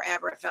Uber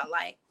forever, it felt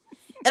like.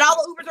 And all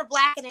the Ubers are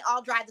black, and they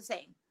all drive the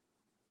same.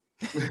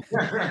 Everybody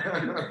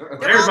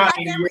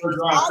in New York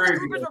drives all crazy.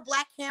 the Ubers were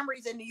black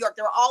Camrys in New York.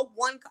 They were all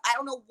one. I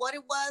don't know what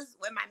it was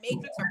when my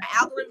matrix or my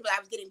algorithm, but I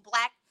was getting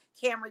black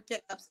Camry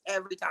pickups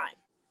every time.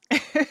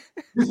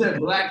 You said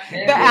black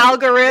Camry? The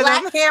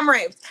algorithm.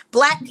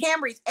 Black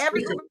Camrys.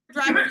 Every Uber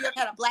driver in New York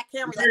had a black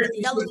Camry, like the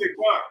yellow.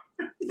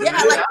 Yeah,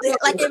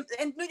 like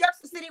in New York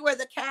City, where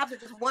the cabs are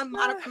just one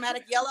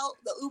monochromatic yellow,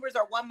 the Ubers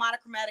are one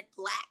monochromatic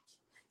black.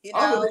 You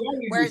know,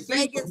 whereas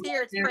Vegas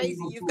here, it's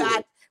crazy. You've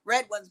got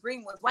red ones,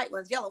 green ones, white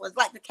ones, yellow ones.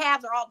 Like the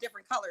cabs are all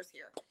different colors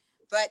here,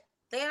 but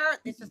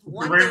it's just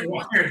one thing.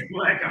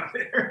 Black out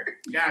there.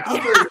 Yeah.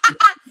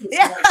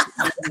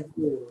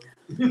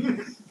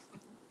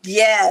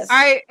 Yes. All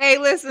right. Hey,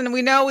 listen,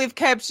 we know we've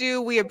kept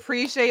you. We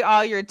appreciate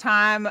all your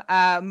time.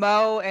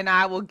 Mo and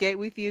I will get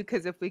with you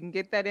because if we can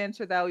get that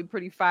intro, that would be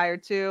pretty fire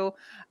too.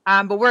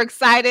 But we're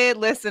excited.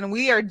 Listen,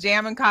 we are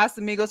jamming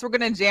Casamigos. We're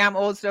gonna jam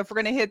old stuff. We're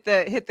gonna hit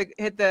the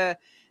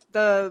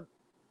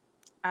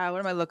what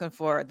am I looking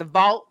for? The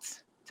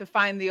vault to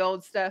find the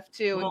old stuff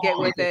too and get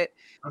with it.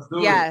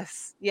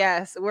 Yes.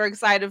 We're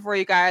excited for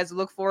you guys.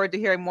 Look forward to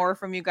hearing more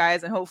from you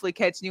guys and hopefully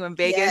catching you in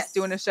Vegas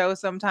doing a show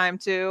sometime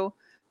too.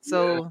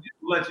 So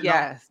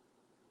yes,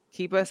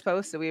 keep us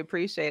posted. We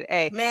appreciate it.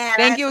 Hey, man,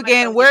 thank you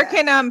again. Where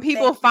can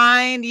people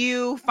find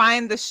you,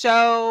 find the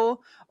show,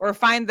 or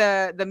find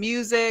the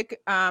music?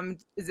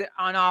 Is it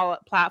on all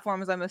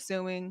platforms, I'm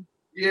assuming?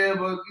 Yeah,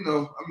 but you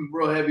know, I'm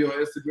real heavy on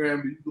Instagram,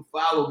 but you can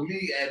follow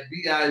me at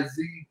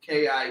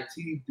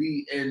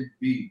BIZKITBNB. And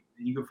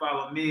you can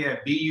follow me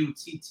at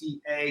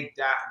BUTTA.BNB.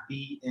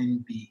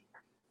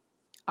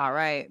 All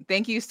right.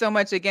 Thank you so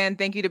much again.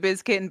 Thank you to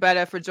Bizkit and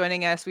Butter for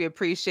joining us. We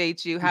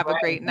appreciate you. Have a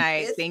great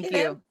night. Thank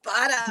you.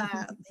 Butter.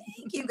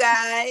 Thank you,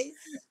 guys.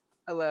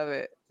 I love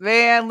it.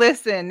 Man,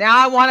 listen,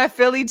 now I want a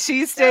Philly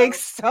cheesesteak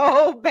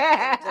so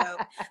bad.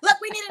 Look,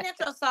 we need an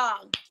intro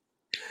song.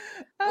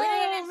 We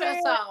need an intro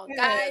song.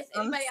 Guys,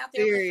 anybody out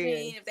there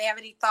listening, if they have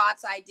any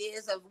thoughts,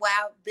 ideas of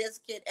how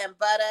Bizkit and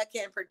Butter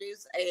can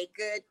produce a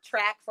good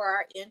track for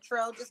our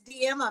intro, just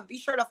DM them. Be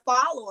sure to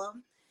follow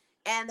them.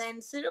 And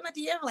then send them a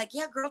DM like,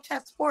 yeah, Girl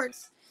Chat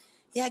Sports.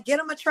 Yeah, get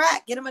them a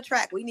track.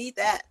 We need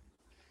that.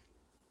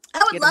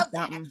 I would love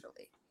that,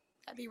 actually.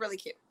 That'd be really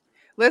cute.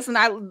 Listen,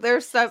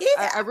 there's stuff.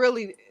 I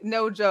really,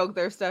 no joke.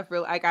 There's stuff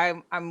really like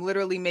I'm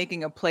literally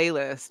making a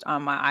playlist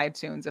on my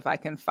iTunes if I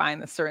can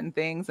find the certain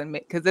things and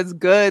make because it's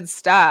good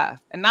stuff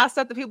and not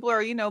stuff that people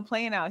are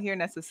playing out here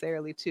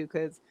necessarily too.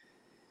 Because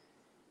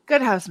good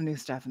to have some new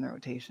stuff in the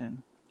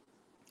rotation.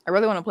 I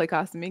really want to play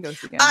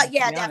Casamigos again.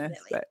 Yeah, definitely.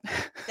 Honest,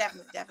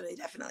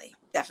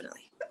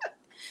 definitely.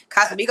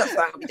 Casamigos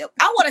song would be dope.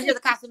 I want to hear the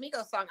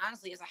Casamigos song.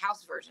 Honestly, as a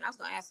house version. I was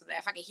gonna ask them that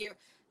if I could hear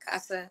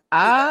Casamigos.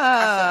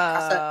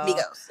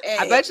 Hey,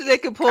 I bet you they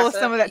could pull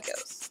some of that.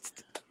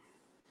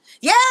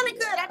 Yeah, they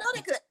could. I know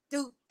they could.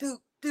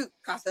 Do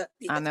Casamigos.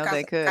 I know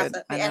they could.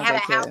 And have a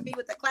house beat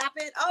with the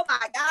clapping. Oh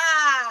my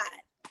God.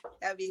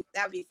 That'd be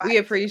fun. We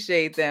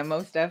appreciate them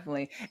most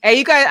definitely. Hey,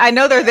 you guys, I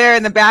know they're there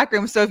in the back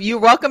room, so if you're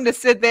welcome to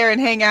sit there and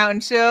hang out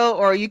and chill,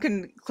 or you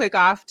can click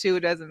off too.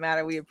 It doesn't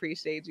matter. We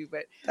appreciate you,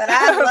 but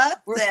I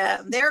love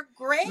them. They're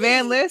great.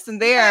 Man, listen,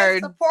 they are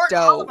support dope.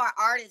 all of our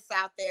artists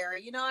out there.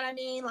 You know what I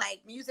mean?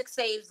 Like music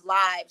saves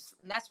lives,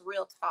 and that's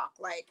real talk.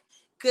 Like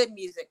good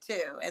music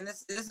too, and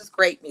this is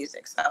great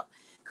music. So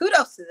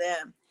kudos to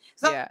them.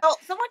 So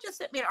someone just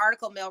sent me an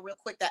article, Mel, real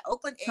quick, that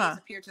Oakland A's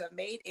appear to have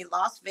made a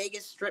Las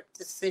Vegas Strip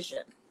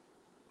decision.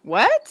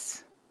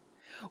 What?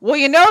 Well,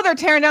 you know they're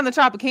tearing down the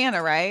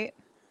Tropicana, right?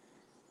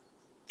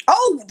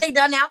 Oh, they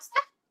announced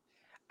that?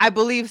 I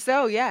believe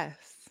so, yes.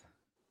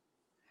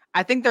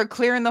 I think they're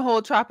clearing the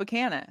whole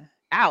Tropicana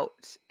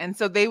out. And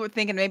so they were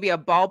thinking maybe a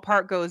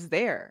ballpark goes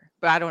there,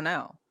 but I don't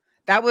know.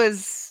 That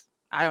was,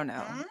 I don't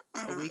know.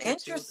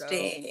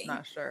 Interesting.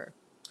 Not sure.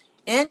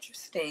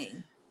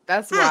 Interesting.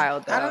 That's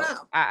wild, though. I don't know.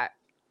 I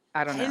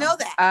don't know. I didn't know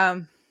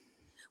that.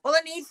 Well,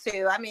 it needs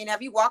to. I mean,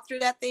 have you walked through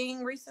that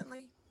thing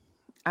recently?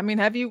 I mean,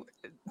 have you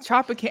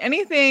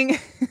anything?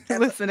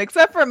 Listen,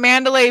 except for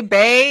Mandalay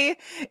Bay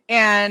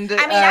and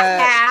I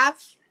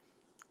have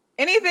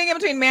anything in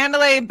between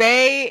Mandalay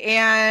Bay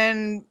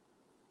and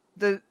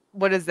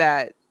what is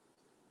that?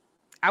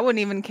 I wouldn't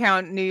even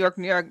count New York.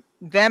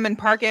 Them and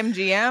Park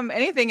MGM.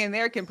 Anything in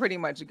there can pretty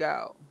much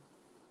go.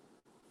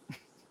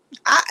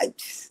 I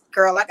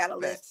got a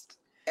list.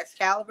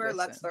 Excalibur,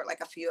 Luxor, like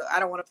a few. I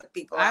don't want to put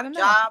people out of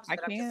jobs. I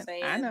can't. I'm just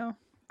saying. I know.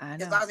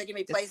 As long as they give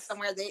me place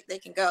somewhere, they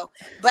can go.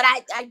 But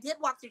I did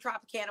walk through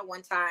Tropicana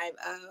one time.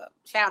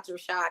 Shout out to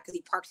Rashad because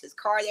he parks his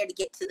car there to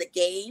get to the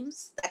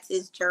games. That's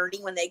his journey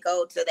when they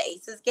go to the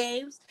Aces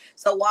games.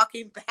 So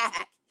walking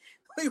back,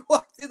 we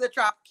walked through the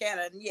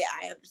Tropicana, and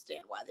I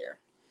understand why they're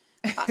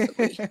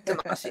possibly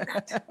demolishing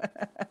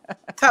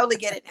that. Totally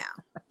get it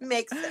now.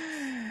 Makes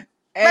sense.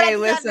 Hey,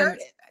 listen.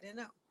 I didn't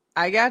know.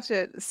 I got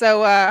you.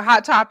 So,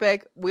 hot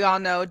topic. We all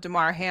know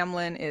Damar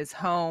Hamlin is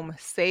home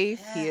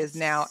safe. Yes. He is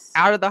now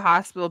out of the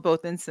hospital,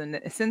 both in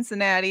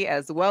Cincinnati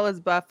as well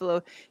as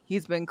Buffalo.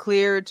 He's been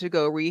cleared to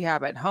go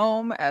rehab at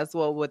home as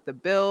well with the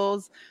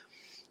Bills.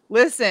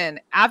 Listen,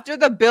 after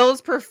the Bills'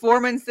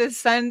 performance this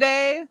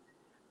Sunday,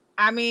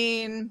 I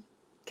mean,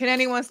 can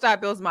anyone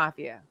stop Bills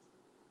Mafia?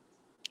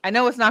 I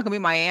know it's not going to be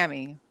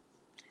Miami.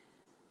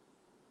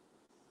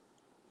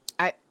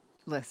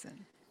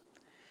 Listen.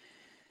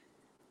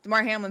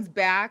 Damar Hamlin's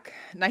back.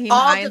 Naheem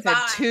Hines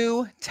had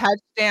 2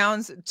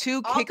 touchdowns,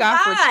 2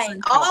 kickoff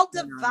returns. All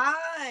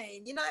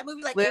divine. You know that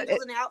movie like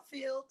Angels in the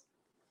Outfield?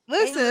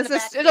 Listen,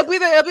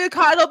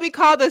 it'll be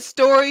called the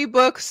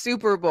Storybook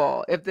Super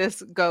Bowl if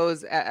this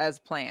goes as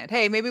planned.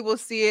 Hey, maybe we'll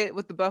see it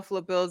with the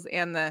Buffalo Bills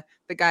and the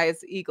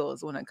guys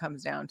Eagles when it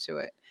comes down to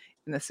it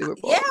in the Super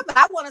Bowl. Yeah, but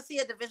I want to see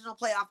a divisional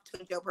playoff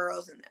between Joe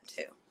Burrows and them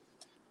too.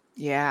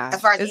 Yeah,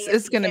 as far as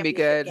it's going to be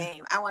good.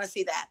 Game. I want to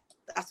see that.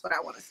 That's what I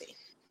want to see.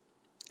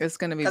 It's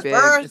gonna be big.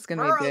 It's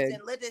gonna be big.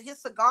 And lit his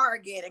cigar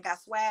again and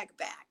got swag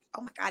back.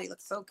 Oh my God, he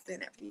looks so good in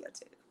that video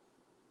too.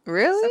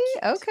 Really?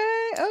 So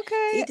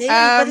okay. He did.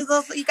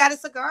 He got a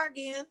cigar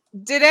again.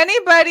 Did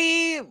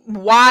anybody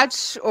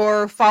watch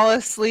or fall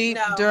asleep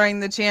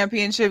during the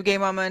championship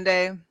game on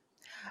Monday?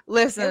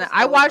 Listen,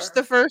 I watched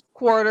the first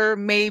quarter.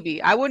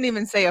 Maybe I wouldn't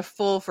even say a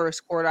full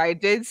first quarter. I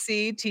did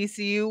see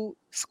TCU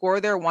score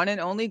their one and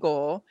only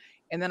goal.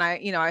 And then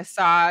I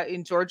saw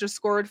Georgia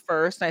scored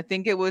first. And I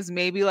think it was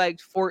maybe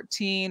like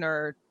 14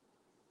 or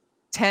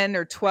 10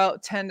 or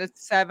 12, 10 to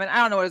 7. I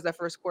don't know what was the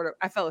first quarter.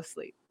 I fell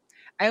asleep.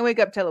 I didn't wake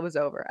up till it was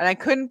over. And I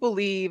couldn't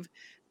believe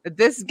that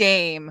this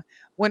game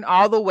went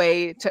all the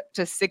way to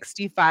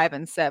 65-7.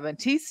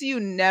 TCU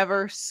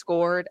never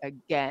scored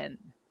again.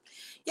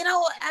 You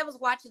know, I was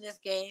watching this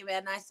game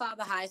and I saw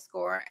the high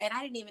score and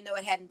I didn't even know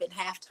it hadn't been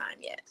halftime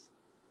yet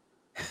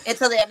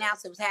until they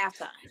announced it was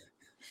halftime.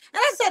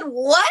 And I said,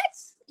 what?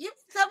 You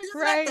tell me this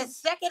is like the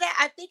second.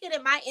 I'm thinking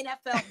in my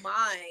NFL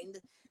mind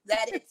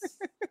that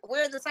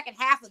we're in the second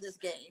half of this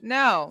game.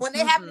 No, when they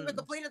haven't even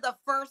completed the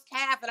first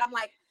half, and I'm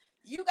like,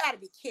 you got to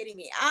be kidding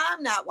me!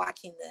 I'm not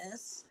watching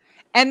this.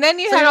 And then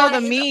you had all the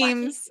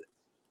memes.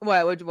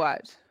 What would you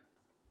watch?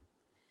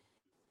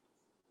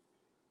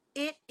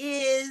 It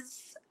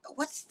is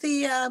what's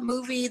the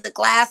movie? The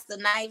glass, the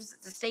knives,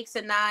 the steaks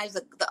and knives,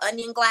 the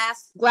onion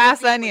glass.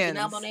 Glass onions.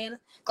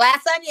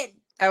 Glass onion.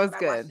 That was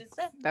good.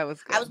 I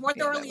was more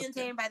thoroughly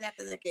entertained by that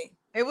than the game.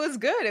 It was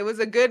good. It was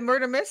a good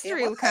murder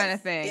mystery kind of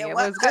thing. It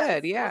was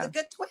good. Yeah. It was a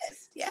good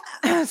twist.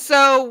 Yeah.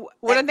 So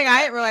one thing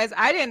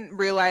I didn't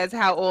realize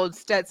how old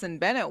Stetson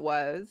Bennett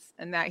was,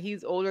 and that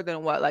he's older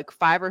than like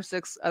 5 or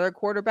 6 other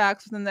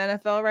quarterbacks within the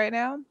NFL right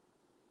now.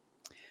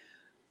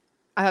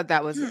 I thought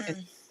that was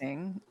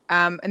interesting.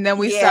 And then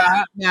we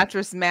saw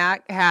Mattress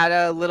Mac had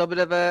a little bit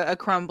of a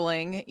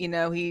crumbling. You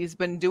know, he's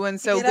been doing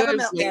so good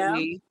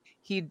lately.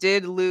 he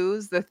did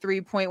lose the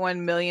 $3.1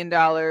 million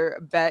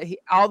bet.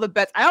 All the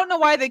bets. I don't know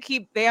why they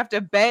have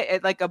to bet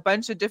at like a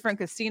bunch of different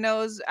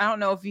casinos. I don't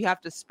know if you have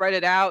to spread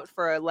it out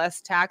for a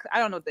less tax. I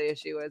don't know what the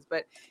issue is,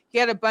 but he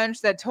had a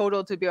bunch that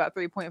totaled to be about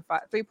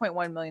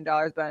 $3.1 million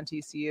bet on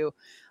TCU.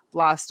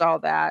 Lost all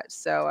that.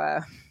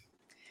 So,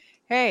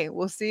 hey,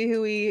 we'll see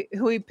who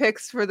he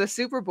picks for the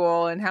Super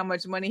Bowl and how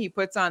much money he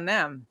puts on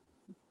them.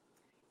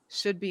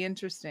 Should be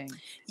interesting.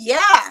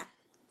 Yeah.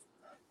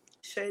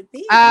 Should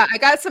be. I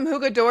got some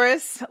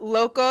Jugadores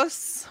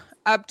Locos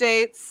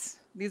updates.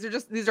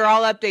 These are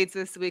all updates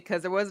this week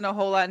because there wasn't a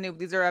whole lot new.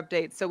 These are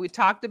updates. So we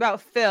talked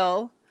about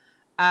Phil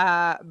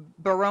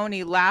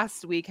Baroni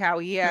last week, how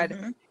he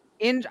had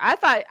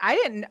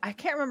I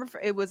can't remember if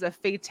it was a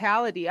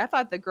fatality. I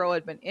thought the girl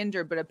had been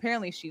injured, but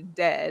apparently she's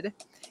dead.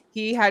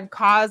 He had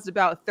caused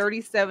about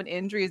 37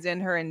 injuries in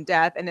her and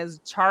death and is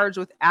charged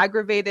with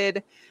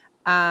aggravated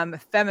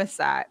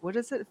femicide. What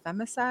is it?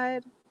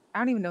 Femicide? I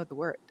don't even know the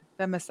word.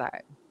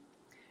 Femicide.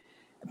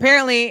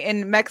 Apparently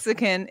in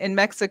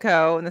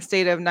Mexico, in the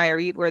state of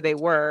Nayarit where they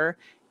were,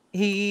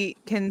 he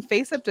can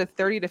face up to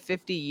 30 to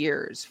 50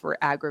 years for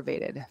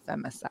aggravated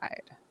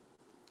femicide.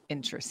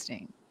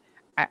 Interesting.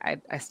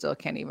 I still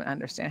can't even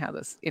understand how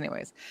this,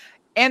 anyways.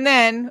 And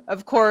then,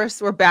 of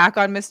course, we're back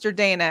on Mr.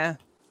 Dana,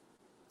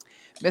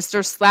 Mr.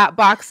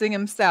 Slapboxing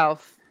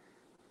himself.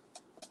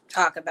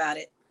 Talk about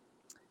it.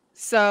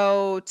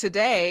 So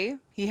today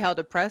he held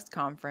a press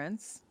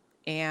conference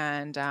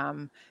and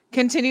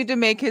continued to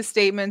make his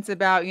statements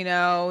about,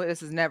 this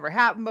has never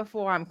happened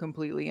before. I'm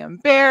completely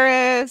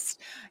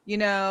embarrassed,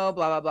 blah,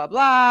 blah, blah,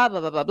 blah, blah,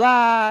 blah, blah,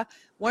 blah.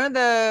 One of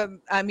the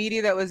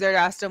media that was there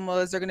asked him, well,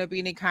 is there going to be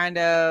any kind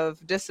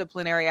of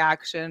disciplinary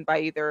action by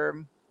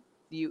either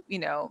the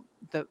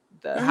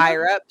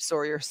higher ups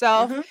or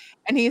yourself?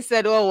 And he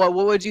said, oh, well,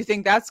 what would you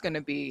think that's going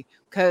to be?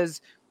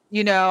 Because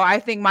I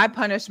think my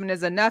punishment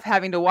is enough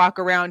having to walk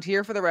around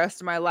here for the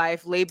rest of my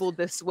life labeled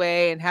this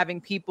way and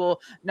having people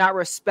not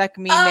respect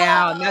me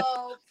now. And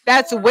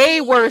that's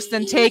way worse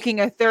than taking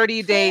a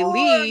 30-day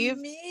leave.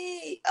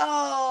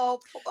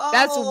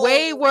 That's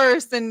way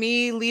worse than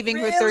me leaving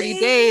for 30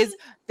 days.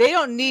 They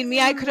don't need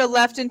me. I could have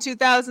left in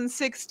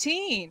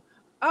 2016.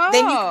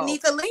 Then you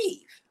need to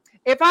leave.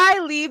 If I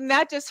leave,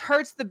 that just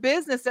hurts the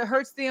business. It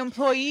hurts the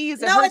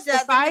employees. It hurts the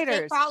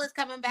fighters. Paul is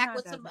coming back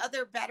with some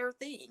other better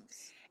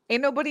things.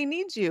 Ain't nobody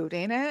needs you,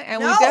 Dana.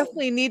 And we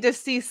definitely need to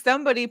see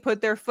somebody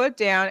put their foot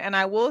down. And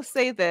I will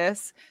say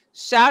this,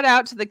 shout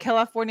out to the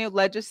California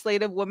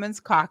Legislative Women's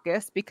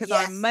Caucus, because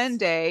on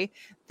Monday,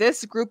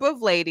 this group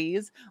of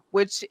ladies,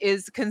 which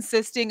is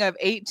consisting of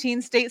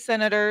 18 state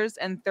senators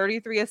and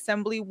 33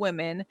 assembly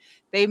women,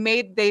 they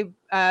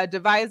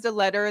devised a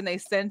letter and they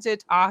sent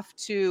it off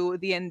to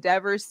the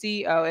Endeavor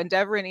CEO.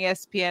 Endeavor and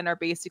ESPN are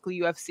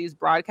basically UFC's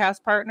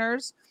broadcast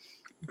partners.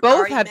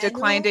 Both have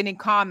declined any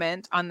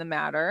comment on the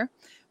matter.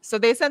 So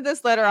they sent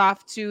this letter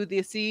off to the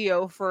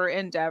CEO for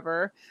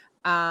Endeavor,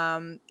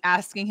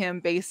 asking him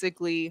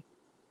basically,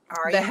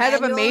 the head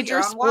of a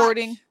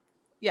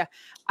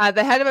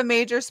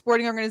major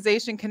sporting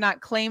organization cannot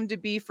claim to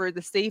be for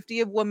the safety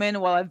of women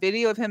while a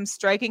video of him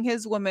striking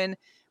his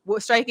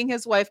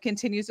wife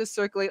continues to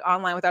circulate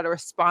online without a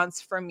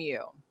response from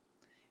you,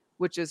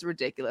 which is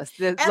ridiculous.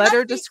 The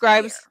letter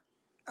describes...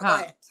 Go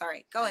ahead.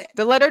 Sorry. Go ahead.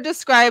 The letter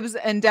describes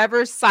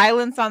Endeavor's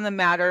silence on the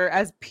matter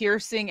as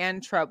piercing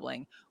and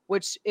troubling,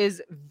 which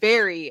is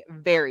very,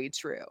 very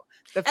true.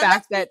 The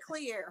fact that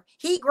clear,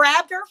 he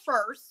grabbed her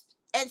first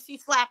and she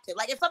slapped him.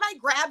 Like if somebody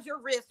grabs your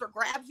wrist or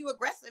grabs you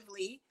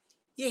aggressively,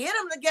 you hit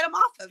him to get him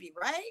off of you,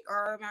 right?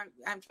 Or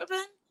I'm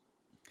tripping.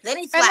 Then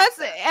he slapped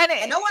her.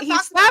 And no one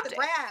talks about the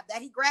grab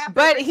that he grabbed.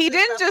 But he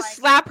didn't just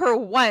slap her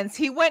once.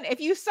 He went. If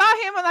you saw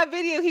him on that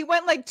video, he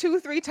went like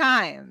 2-3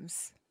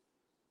 times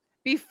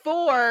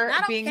before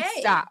being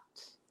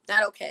stopped.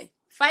 Not okay.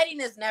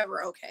 Fighting is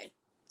never okay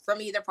from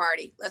either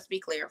party. Let's be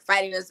clear.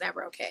 Fighting is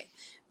never okay.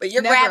 But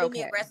you're grabbing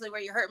me aggressively where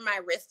you're hurting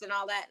my wrist and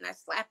all that, and I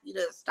slap you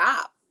to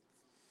stop.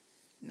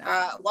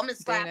 No. Woman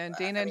slap.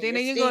 Dana,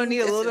 you're going to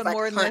need a little bit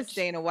more than this,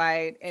 Dana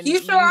White. And you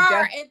sure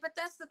are. But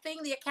that's the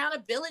thing, the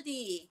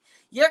accountability.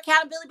 Your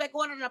accountability by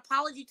going on an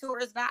apology tour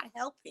is not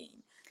helping.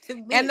 To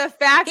me. And the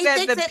fact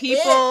that the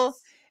people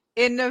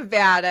in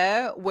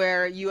Nevada,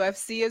 where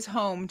UFC is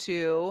home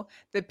to,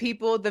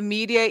 the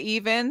media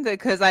even,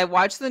 because I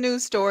watch the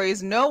news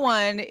stories, no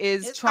one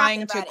is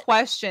trying to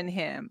question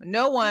him.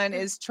 No one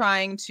is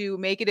trying to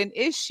make it an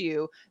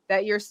issue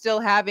that you're still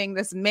having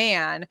this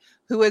man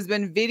who has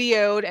been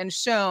videoed and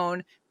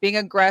shown being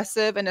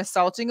aggressive and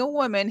assaulting a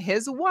woman,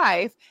 his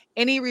wife.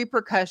 Any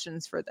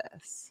repercussions for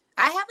this?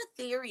 I have a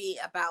theory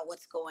about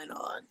what's going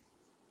on.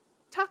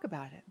 Talk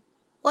about it.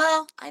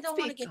 Well, I don't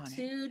want to get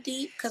too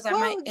deep because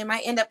it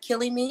might end up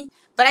killing me.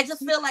 But I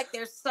just feel like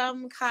there's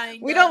some kind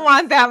We don't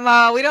want that,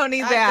 Ma. We don't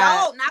need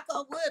that. No, knock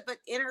on wood, but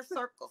inner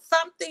circle.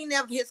 Something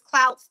of his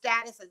clout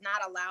status is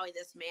not allowing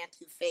this man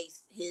to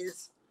face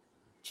his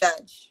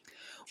judge.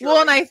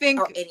 Well, and I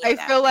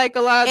feel like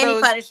a lot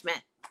of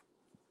punishment.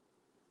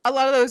 A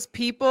lot of those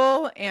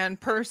people and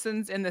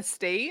persons in the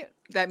state,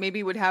 that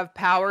maybe would have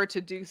power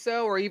to do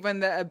so, or even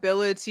the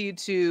ability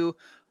to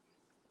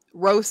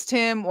roast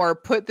him or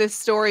put this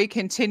story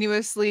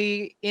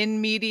continuously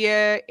in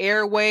media,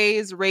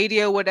 airways,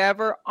 radio,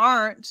 whatever,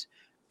 aren't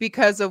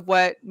because of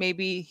what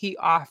maybe he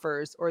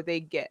offers or they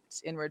get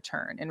in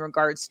return in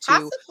regards to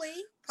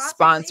Possibly.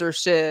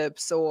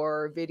 sponsorships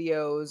or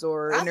videos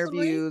or Possibly.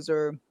 interviews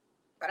or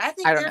But I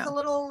think there's a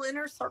little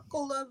inner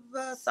circle of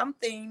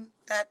something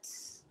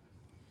that's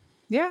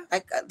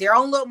like their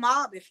own little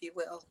mob, if you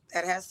will,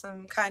 that has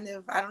some kind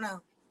of, I don't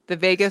know. The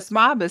Vegas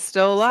mob is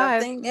still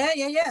alive. Something.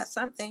 Yeah,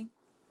 something.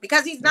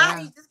 Because he's not,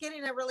 he's just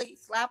getting a really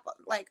slap,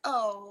 like,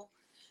 oh,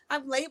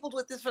 I'm labeled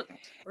with this. Really?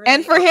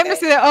 And for him to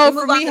say that, oh,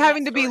 for me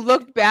having to be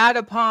looked bad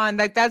upon,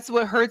 like that's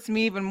what hurts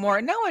me even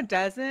more. No, it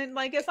doesn't.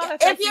 Like it's not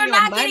affecting your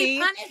money.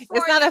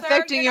 It's not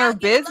affecting your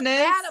business.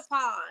 Bad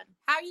upon.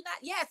 How are you not?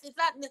 Yes, it's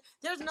not.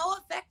 There's no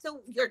effect to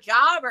your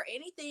job or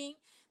anything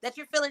that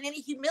you're feeling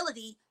any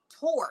humility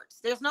towards.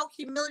 There's no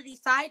humility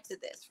side to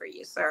this for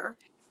you, sir.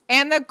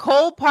 And the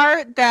cold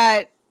part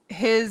that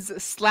his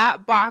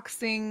slap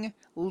boxing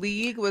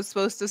league was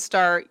supposed to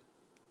start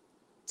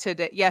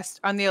today. Yes,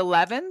 on the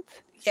 11th.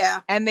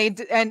 Yeah. And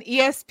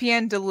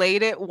ESPN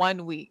delayed it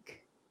 1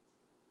 week.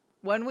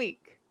 1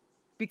 week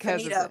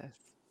because of this.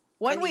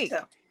 1 week.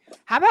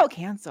 How about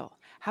cancel?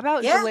 How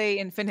about delay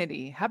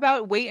Infinity? How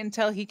about wait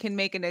until he can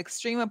make an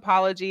extreme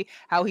apology,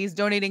 how he's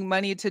donating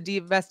money to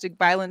domestic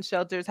violence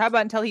shelters? How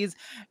about until he's,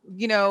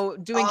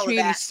 doing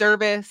community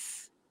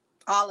service?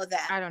 All of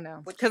that. I don't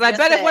know. Because I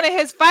bet if one of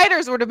his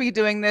fighters were to be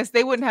doing this,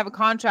 they wouldn't have a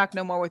contract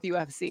no more with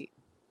UFC.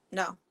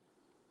 No.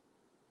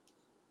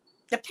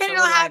 Depending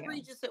on how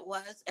egregious it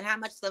was and how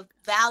much the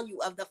value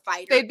of the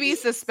fighter they'd be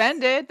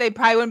suspended. They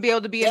probably wouldn't be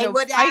able to be in no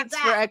fights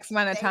for X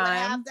amount of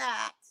time.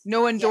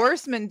 No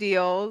endorsement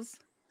deals.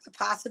 It's a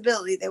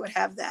possibility they would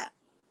have that.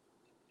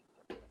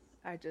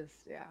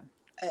 It's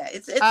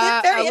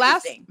very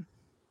interesting.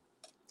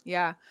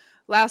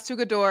 Last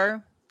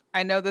Jugador.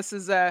 I know this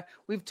is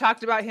we've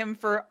talked about him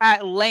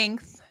at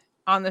length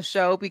on the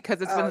show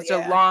because it's been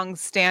such a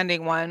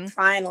long-standing one.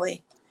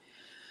 Finally.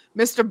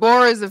 Mr.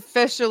 Bohr is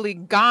officially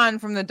gone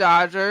from the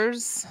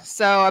Dodgers.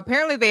 So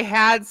apparently they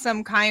had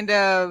some kind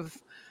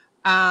of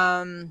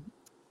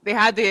they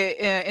had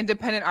the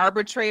independent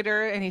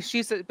arbitrator, and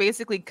she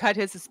basically cut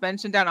his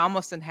suspension down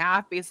almost in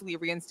half, basically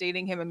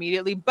reinstating him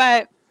immediately.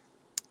 But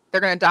they're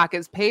going to dock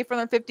his pay for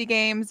the 50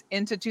 games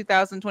into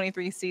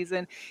 2023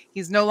 season.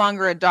 He's no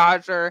longer a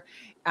Dodger.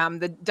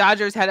 The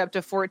Dodgers had up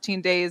to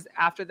 14 days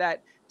after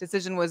that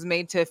decision was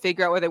made to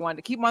figure out whether they wanted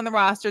to keep him on the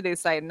roster. They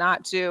decided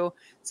not to.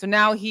 So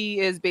now he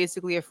is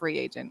basically a free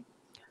agent.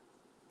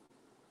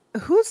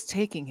 Who's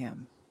taking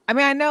him? I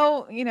mean, I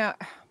know,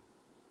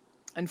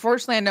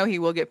 unfortunately, I know he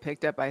will get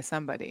picked up by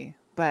somebody,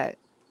 but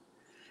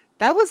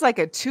that was like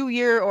a 2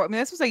 year,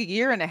 this was like a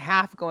year and a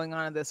half going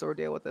on in this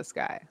ordeal with this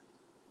guy.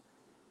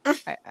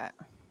 It's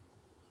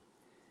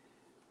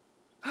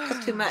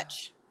too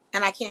much,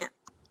 and I can't.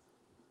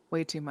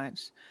 Way too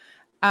much.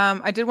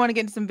 I did want to get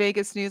into some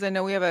Vegas news. I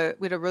know we had a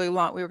really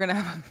long. We were going to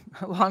have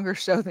a longer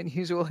show than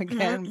usual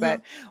again,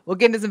 but we'll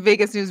get into some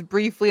Vegas news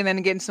briefly, and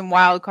then get into some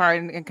wild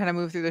card and kind of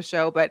move through the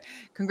show. But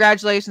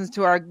congratulations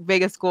to our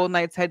Vegas Golden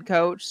Knights head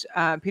coach,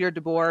 Peter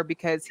DeBoer,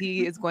 because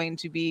he is going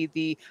to be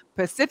the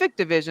Pacific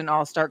Division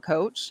All-Star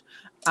coach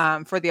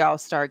for the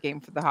All-Star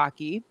game for the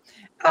hockey.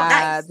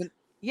 Nice.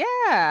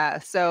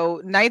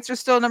 So Knights are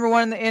still number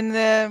one in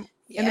the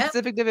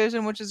Pacific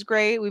Division, which is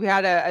great. We've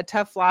had a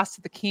tough loss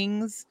to the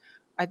Kings,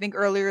 I think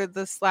earlier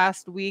this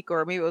last week,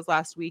 or maybe it was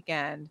last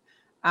weekend.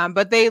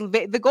 But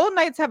the Golden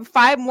Knights have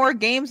 5 more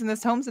games in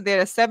this homestand. They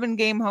had a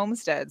 7-game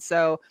homestand.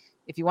 So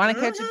if you want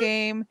to catch a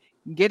game,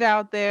 get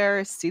out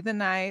there, see the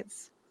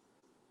Knights.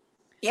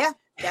 Yeah,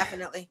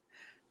 definitely.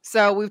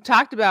 So we've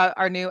talked about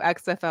our new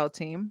XFL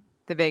team,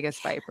 the Vegas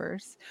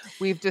Vipers.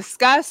 We've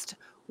discussed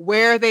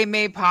where they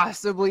may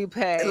possibly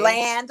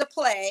land to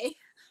play.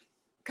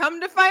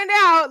 Come to find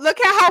out, look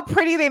at how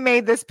pretty they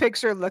made this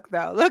picture look,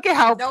 though. Look at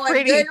how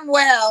pretty. Good and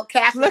well,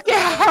 Cashman. Look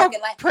at how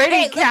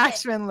pretty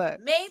Cashman look.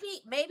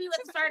 Maybe with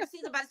the start of the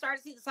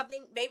season,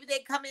 something, maybe they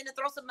come in and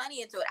throw some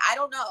money into it. I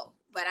don't know,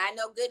 but I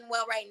know good and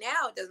well right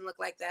now it doesn't look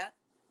like that.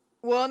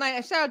 Well, and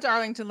I shout out to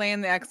Arlington Lane,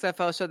 the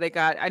XFL show they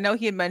got. I know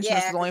he had mentioned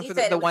this was only for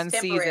the one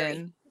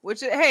season,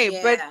 which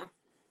but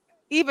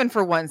even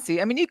for one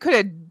season, I mean, you could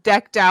have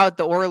decked out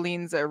the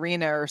Orleans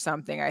Arena or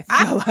something. I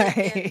feel like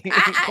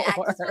I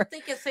just don't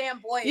think it's Sam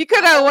Boyd. You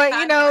could have went,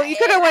 you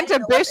could have went to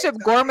Bishop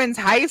Gorman's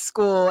High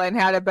School and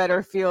had a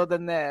better field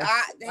than this.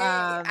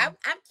 I'm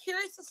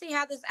curious to see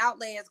how this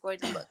outlay is going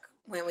to look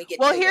when we get.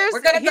 Well,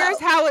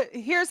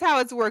 here's how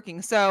it's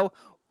working. So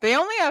they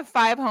only have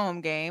 5 home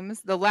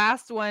games, the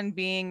last one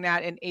being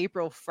that in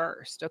April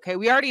 1st. Okay,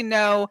 we already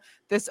know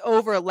this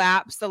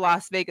overlaps the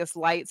Las Vegas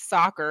Lights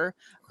soccer,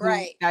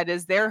 right? That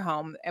is their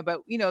home.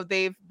 But,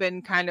 they've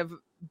been kind of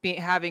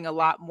having a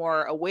lot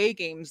more away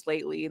games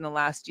lately in the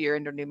last year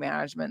under new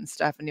management and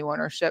stuff and new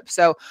ownership.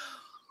 So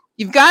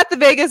you've got the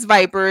Vegas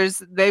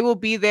Vipers. They will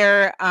be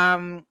there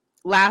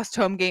last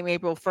home game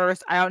April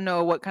 1st. I don't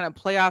know what kind of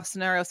playoff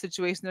scenario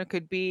situation there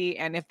could be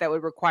and if that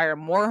would require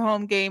more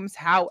home games.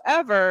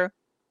 However,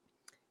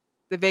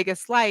 the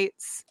Vegas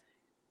Lights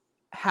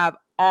have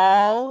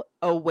all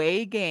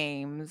away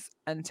games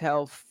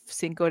until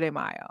Cinco de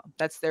Mayo.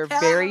 That's their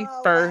very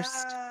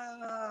first.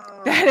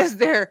 Wow. That is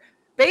their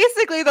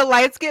basically the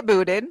Lights get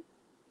booted.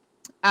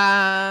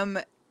 And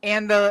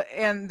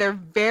their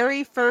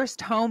very first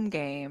home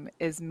game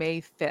is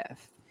May 5th.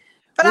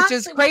 But Which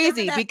is honestly, crazy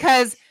whatever that-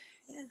 because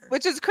Yeah.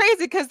 which is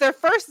crazy because their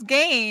first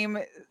game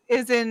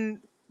is in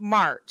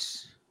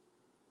March.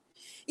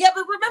 Yeah,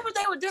 but remember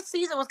this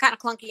season was kind of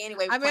clunky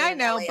anyway. I mean, I playing in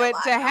know, LA a but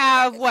lot to and all that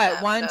have good what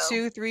stuff, 1, so.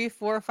 2, 3,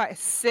 4, 5,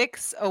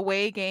 6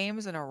 away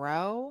games in a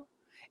row.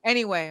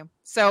 Anyway,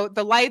 so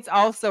the Lights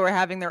also are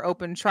having their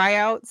open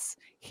tryouts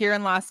here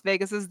in Las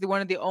Vegas. This is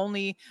one of the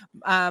only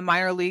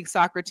minor league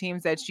soccer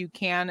teams that you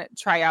can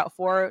try out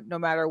for, no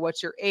matter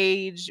what your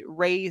age,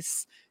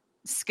 race,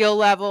 skill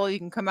level. You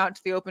can come out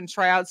to the open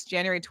tryouts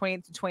January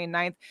 20th to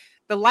 29th.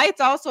 The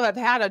Lights also have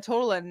had a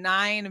total of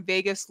 9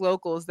 Vegas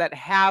locals that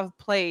have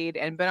played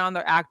and been on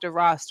their active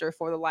roster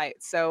for the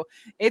Lights. So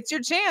it's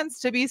your chance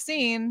to be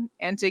seen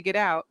and to get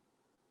out.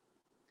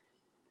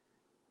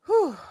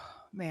 Whew,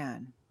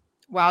 man.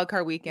 Wild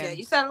card weekend. Yeah,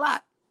 you said a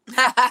lot.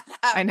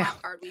 I know.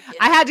 Wild card weekend.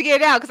 I had to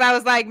get it out because I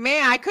was like,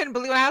 man, I couldn't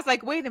believe it. I was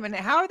like, wait a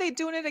minute, how are they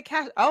doing it at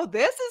Cash? Oh,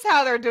 this is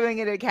how they're doing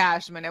it at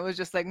Cashman. It was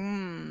just like,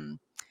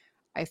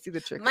 I see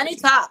the trick. Money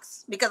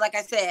talks because, like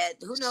I said,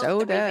 who knows So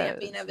what the does.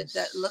 revamping of it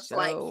looks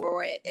like So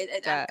for it.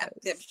 I'm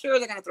does. sure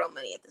they're going to throw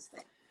money at this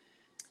thing.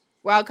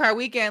 Wild card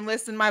weekend.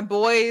 Listen, my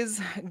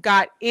boys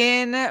got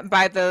in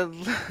by the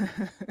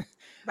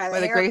by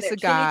the hair grace their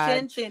of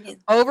God. chinny.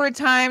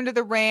 Overtime to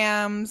the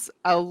Rams,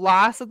 a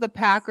loss of the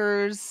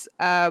Packers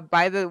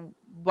by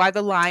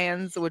the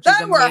Lions, which is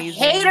They were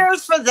amazing.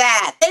 haters for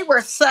that. They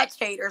were such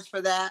haters for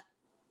that.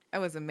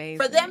 That was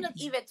amazing. For them to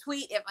even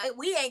tweet, if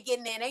we ain't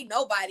getting in, ain't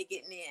nobody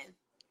getting in.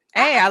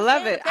 Hey, I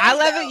love it. I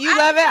love it. You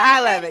love it. I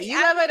love it. You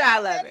love it. I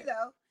love it.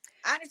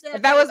 I understand.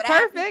 If that was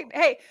perfect.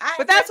 Hey,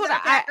 but that's what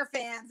Packer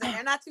fans, and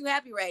they're not too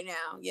happy right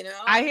now. You know.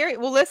 I hear it.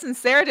 Well, listen,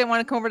 Sarah didn't want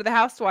to come over to the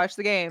house to watch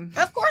the game.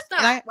 Of course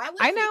not. Why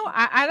would I she? know.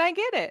 I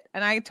get it,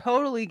 and I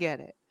totally get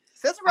it.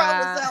 Cicero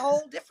was a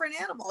whole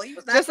different animal. He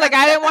was not just like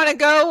I didn't want to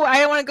go. I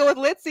didn't want to go with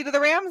Litzy to the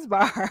Rams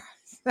bar.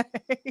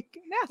 Like,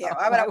 no, yeah,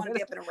 why would I want to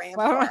be up in a Rams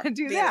bar? Why would I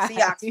do being that? A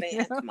Seahawks fan. You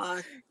know? Come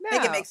on, No.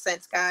 make it make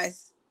sense,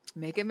 guys.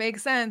 Make it make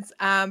sense.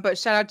 But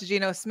shout out to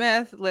Geno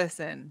Smith.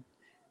 Listen,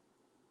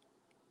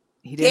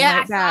 he didn't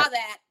write back. Saw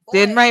that. Boy.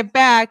 Didn't write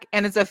back,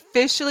 and is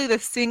officially the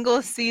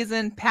single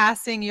season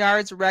passing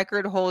yards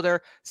record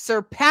holder,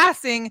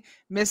 surpassing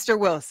Mr.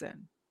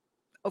 Wilson,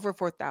 over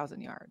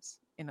 4,000 yards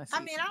in a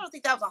season. I mean, I don't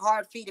think that was a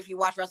hard feat if you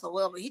watch Russell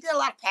Wilson. He did a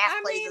lot of pass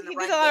plays. He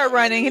did a lot of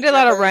running. He did a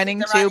lot of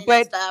running too.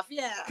 But stuff.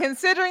 Yeah.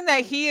 Considering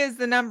that he is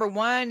the number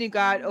one, you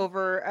got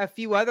over a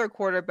few other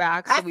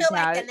quarterbacks. I feel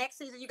like the next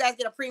season you guys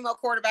get a primo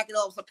quarterback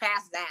that'll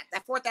surpass that.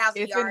 That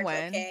 4,000 yards.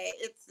 Okay,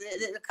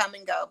 it'll come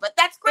and go. But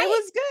that's great. It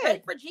was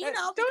good great for Geno.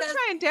 Don't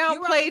try and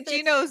downplay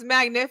Geno's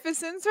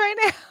magnificence right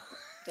now.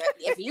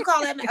 If you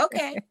call that,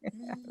 okay.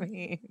 I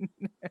mean,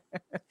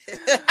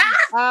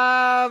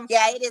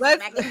 yeah, it is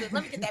magnificent.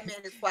 Let me get that man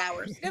his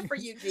flowers. Good for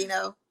you,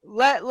 Geno.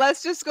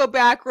 Let's just go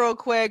back real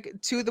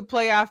quick to the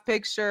playoff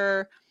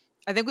picture.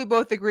 I think we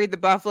both agreed the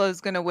Buffalo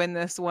is going to win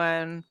this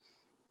one.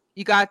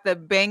 You got the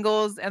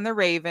Bengals and the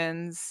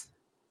Ravens.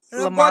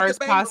 Lamar's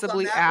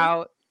possibly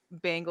out.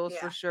 Bengals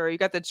for sure. You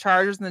got the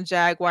Chargers and the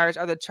Jaguars.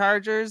 Are the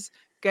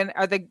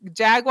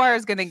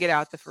Jaguars going to get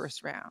out the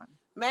first round?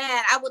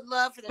 Man, I would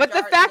love for the But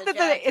the fact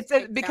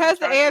that because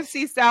the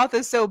AFC South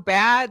is so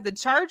bad, the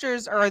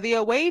Chargers are the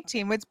away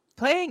team. It's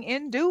playing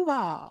in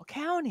Duval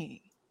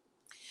County.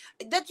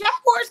 The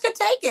Jaguars could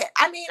take it.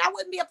 I mean, I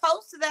wouldn't be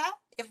opposed to that.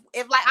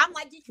 If like I'm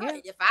like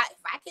Detroit, if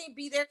I can't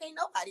be there, can't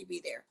nobody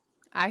be there.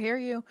 I hear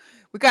you.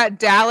 We got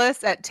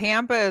Dallas at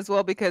Tampa as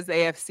well because the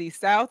AFC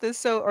South is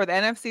the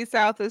NFC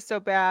South is so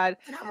bad.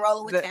 And I'm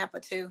rolling with Tampa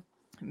too.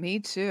 Me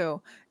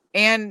too.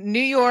 And New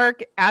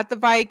York at the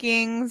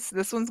Vikings.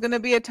 This one's going to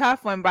be a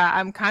tough one, but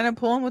I'm kind of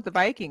pulling with the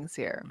Vikings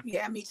here.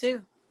 Yeah, me too.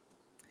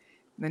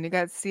 And then you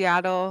got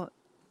Seattle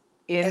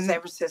in San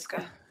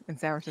Francisco.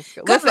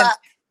 Good luck.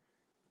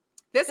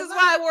 This is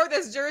why I wore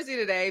this jersey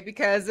today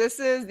because this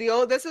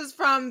is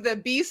from the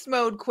Beast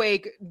Mode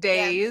Quake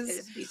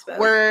days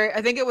where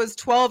I think it was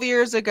 12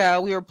 years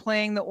ago we were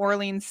playing the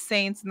Orleans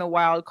Saints in the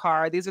wild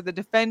card. These are the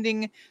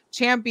defending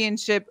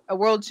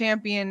world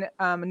champion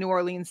New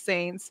Orleans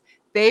Saints.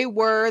 They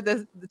were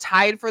the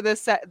tied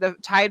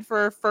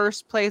for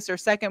first place or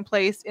second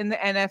place in the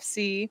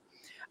NFC.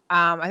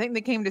 I think they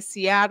came to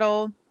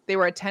Seattle. They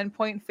were a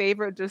 10-point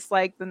favorite, just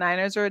like the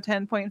Niners are a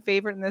 10-point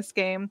favorite in this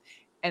game,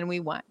 and we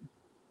won.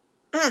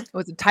 It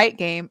was a tight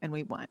game, and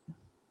we won.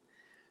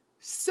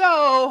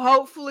 So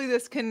hopefully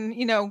this can,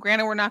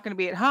 granted we're not going to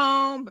be at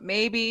home, but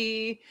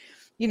maybe,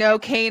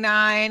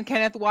 K9,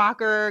 Kenneth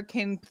Walker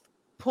can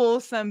pull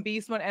some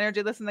beast mode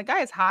energy. Listen, the guy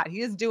is hot.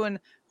 He is doing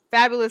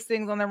fabulous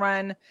things on the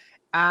run.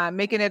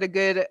 Making it a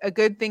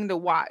good thing to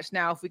watch.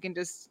 Now, if we can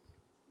just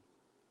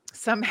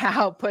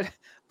somehow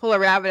pull a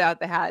rabbit out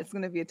the hat. It's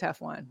going to be a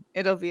tough one.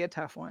 It'll be a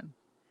tough one.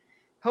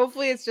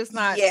 Hopefully it's just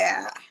not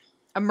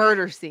a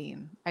murder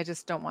scene. I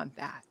just don't want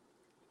that.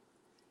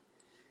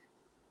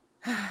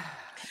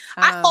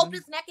 I hope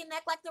it's neck and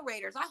neck like the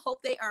Raiders. I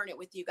hope they earn it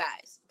with you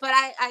guys. But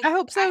I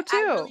hope so too.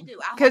 I really do.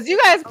 Because you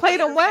guys played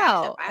them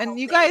well, and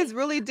you guys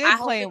really did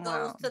play them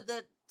well.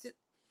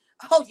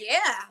 Oh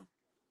yeah,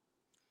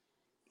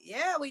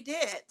 yeah, we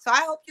did. So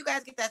I hope you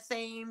guys get that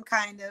same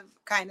kind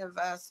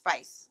of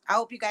spice. I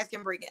hope you guys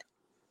can bring it.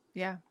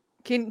 Yeah.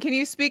 Can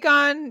you speak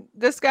on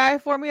this guy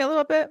for me a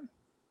little bit?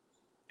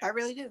 I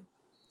really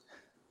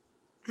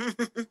do.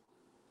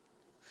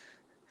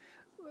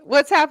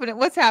 What's happening?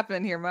 What's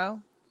happening here,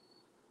 Mo?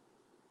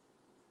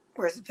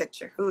 Where's the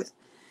picture? Who's?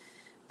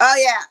 Oh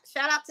yeah!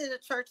 Shout out to the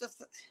Church of.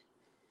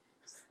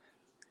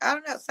 I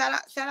don't know.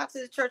 Shout out to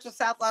the Church of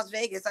South Las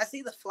Vegas. I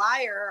see the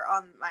flyer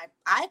on my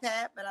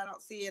iPad, but I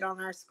don't see it on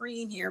our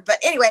screen here. But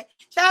anyway,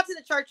 shout out to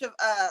the Church of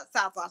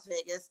South Las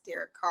Vegas.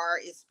 Derek Carr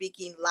is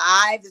speaking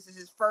live. This is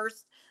his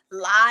first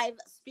live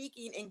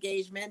speaking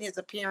engagement. His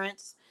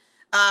appearance.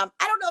 I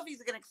don't know if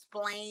he's going to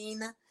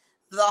explain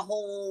the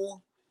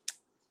whole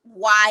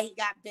why he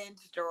got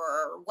benched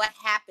or what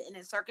happened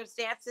in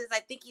circumstances. I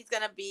think he's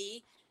going to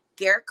be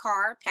Derek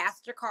Carr,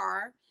 Pastor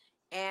Carr.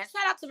 And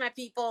shout out to my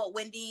people,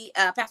 Wendy,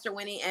 Pastor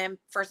Winnie, and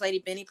First Lady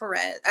Benny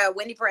Perez,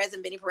 Wendy Perez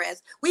and Benny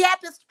Perez. We had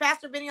this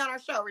Pastor Benny on our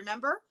show,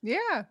 remember?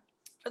 Yeah.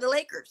 For the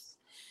Lakers.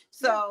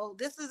 So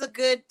this is a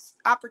good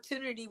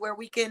opportunity where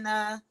we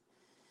can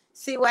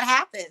see what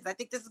happens. I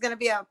think this is going to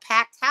be a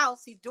packed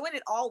house. He's doing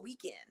it all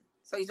weekend.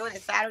 So he's doing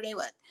it Saturday,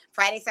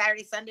 Friday,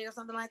 Saturday, Sunday, or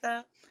something like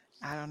that?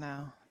 I don't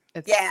know.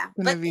 It's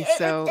going to be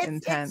so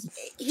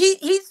intense.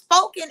 He's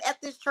spoken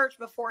at this church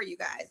before, you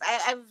guys.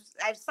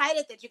 I've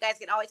cited that you guys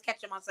can always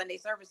catch him on Sunday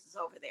services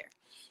over there.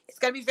 It's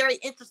going to be very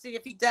interesting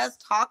if he does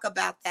talk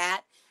about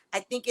that. I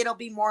think it'll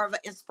be more of an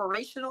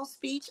inspirational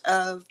speech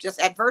of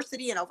just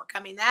adversity and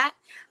overcoming that.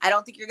 I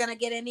don't think you're going to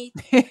get any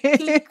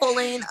teeth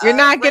pulling. You're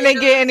not going to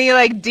get any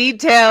like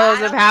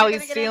details of how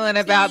he's feeling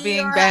about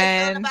being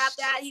benched. About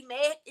that, he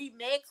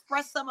may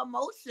express some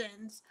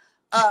emotions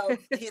of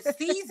his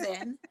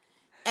season.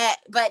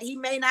 But he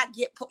may not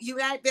get. You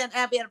might be able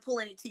to pull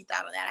any teeth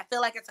out of that. I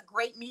feel like it's a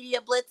great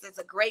media blitz. It's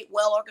a great,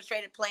 well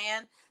orchestrated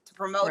plan to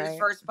promote his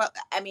first.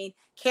 I mean,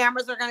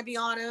 cameras are going to be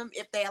on him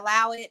if they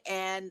allow it,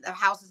 and the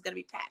house is going to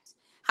be packed.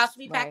 House should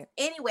be packed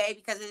anyway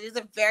because it is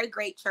a very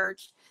great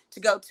church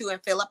to go to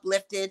and feel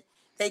uplifted.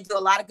 They do a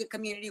lot of good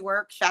community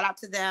work. Shout out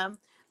to them.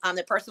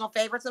 They're personal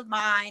favorites of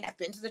mine. I've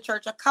been to the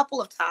church a couple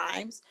of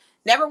times.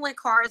 Never when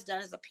Carr has done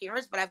his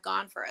appearance, but I've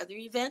gone for other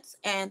events.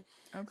 And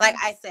like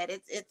I said,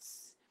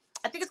 it's.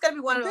 I think it's going to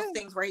be one of those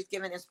things where he's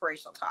giving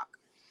inspirational talk.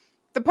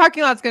 The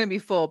parking lot's going to be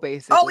full,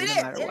 basically. Oh, it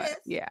is.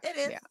 Yeah, it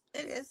is.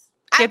 It is.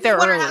 Get there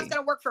early. How it's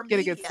going to work for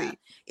media. Get a good seat.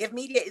 If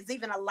media is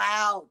even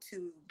allowed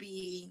to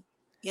be,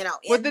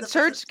 would the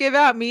church give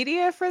out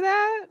media for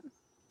that?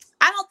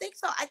 I don't think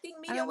so. I think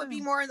media would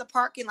be more in the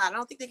parking lot. I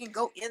don't think they can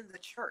go in the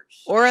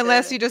church. Or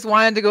unless you just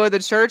wanted to go to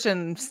the church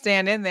and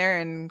stand in there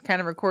and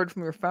kind of record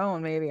from your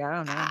phone, maybe. I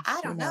don't know.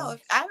 I don't know.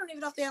 I don't even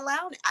know if they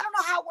allow it. I don't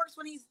know how it works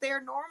when he's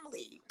there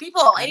normally.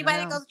 Anybody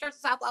that goes to church in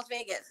South Las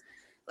Vegas,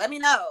 let me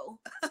know.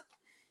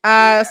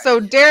 So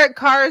Derek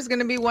Carr is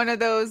going to be one of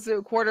those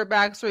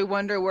quarterbacks where we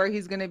wonder where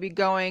he's going to be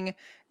going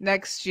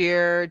next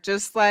year,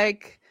 just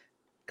like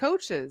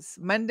coaches.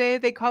 Monday,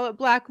 they call it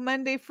Black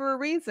Monday for a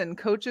reason.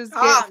 Coaches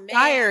get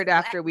fired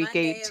after week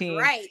 18.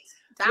 Right.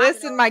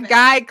 Listen, my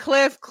guy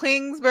Cliff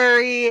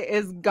Kingsbury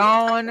is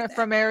gone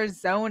from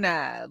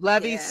Arizona.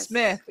 Lovie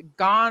Smith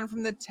gone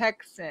from the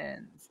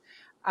Texans.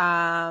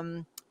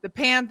 The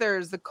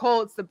Panthers, the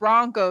Colts, the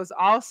Broncos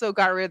also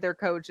got rid of their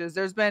coaches.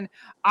 There's been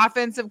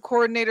offensive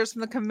coordinators from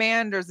the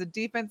Commanders, the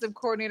defensive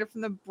coordinator from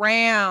the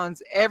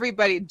Browns.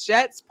 Everybody.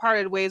 Jets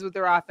parted ways with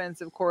their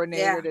offensive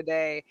coordinator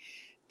today.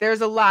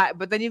 There's a lot,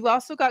 but then you've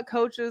also got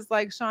coaches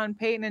like Sean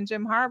Payton and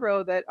Jim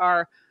Harbaugh that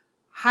are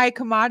high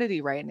commodity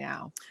right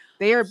now.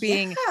 They are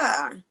being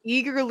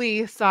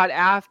eagerly sought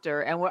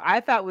after. And what I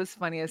thought was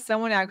funny is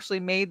someone actually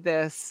made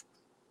this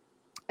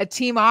a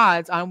team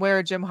odds on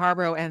where Jim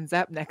Harbaugh ends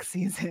up next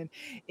season.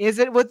 Is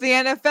it with the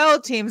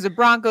NFL teams, the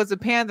Broncos, the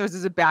Panthers?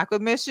 Is it back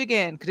with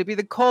Michigan? Could it be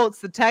the Colts,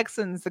 the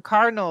Texans, the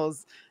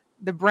Cardinals,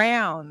 the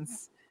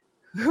Browns?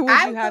 Who would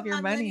you have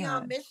your money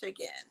on?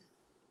 Michigan.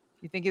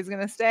 You think he's going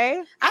to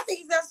stay? I think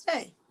he's going to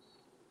stay.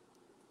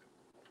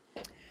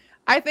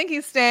 I think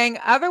he's staying.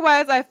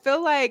 Otherwise, I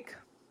feel like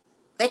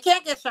they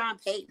can't get Sean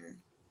Payton.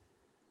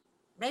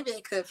 Maybe they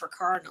could for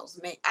Cardinals.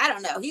 I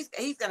don't know. He's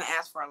going to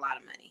ask for a lot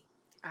of money.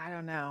 I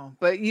don't know,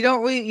 but you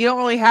don't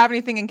really have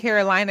anything in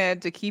Carolina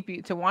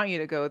to want you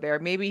to go there.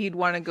 Maybe he'd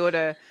want to go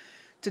to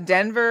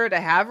Denver to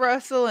have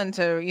Russell and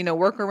to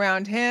work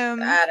around him.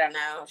 I don't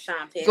know,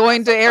 Sean Payton.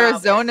 Going to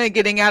Arizona,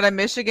 getting out of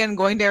Michigan,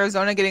 going to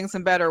Arizona, getting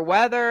some better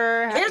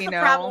weather. Here's the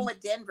problem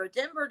with Denver.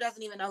 Denver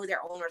doesn't even know who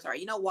their owners are.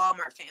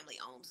 Walmart family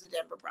owns the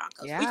Denver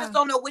Broncos. Yeah. We just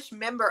don't know which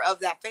member of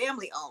that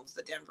family owns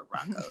the Denver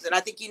Broncos, and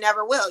I think you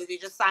never will. You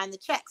just sign the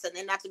checks, and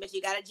then not to mention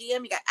you got a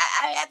GM.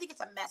 I think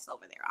it's a mess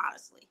over there,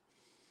 honestly.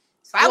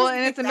 So I Well, would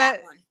and pick it's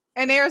that one.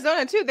 and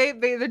Arizona too. They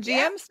the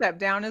GM Yeah. stepped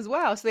down as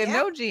well, so they have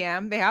Yeah. no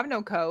GM. They have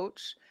no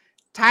coach.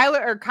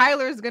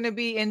 Kyler's going to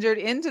be injured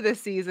into the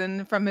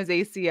season from his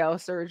ACL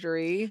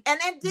surgery. And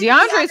then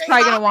DeAndre's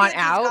probably going to want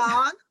Hopkins is out.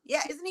 gone.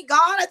 Yeah, isn't he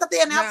gone? I thought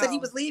they announced that he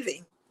No. was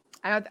leaving.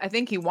 I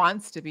think he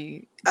wants to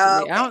be.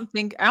 Oh, okay. I don't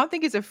think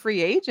he's a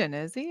free agent,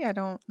 is he?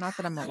 Not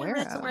that I'm I aware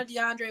read of. somewhere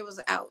DeAndre was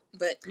out,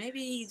 but maybe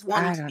he's I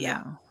wanting to don't be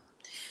out. know.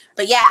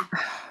 But yeah,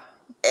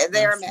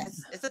 they're a Listen.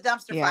 mess. It's a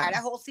dumpster Yeah. fire.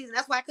 That whole season.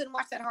 That's why I couldn't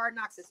watch that Hard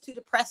Knocks. It's too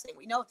depressing.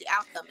 We know what the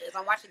outcome is.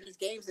 I'm watching these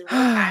games in real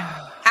time.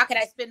 How can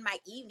I spend my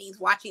evenings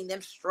watching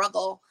them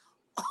struggle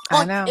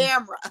I on know.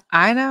 camera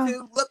I know.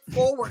 to look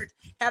forward,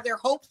 have their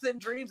hopes and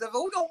dreams of,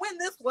 oh, we're going to win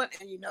this one.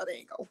 And you know they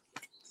ain't going to.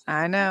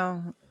 I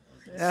know.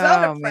 So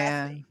Oh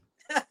man.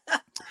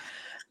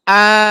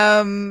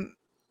 depressing.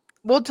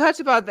 We'll touch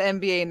about the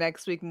NBA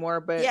next week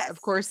more, but Yes.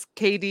 of course,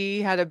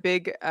 KD had a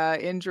big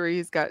injury.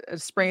 He's got a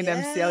sprained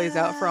MCL. He's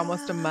out for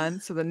almost a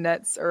month, so the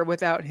Nets are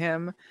without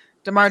him.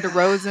 DeMar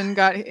DeRozan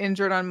got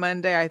injured on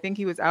Monday. I think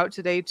he was out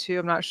today too.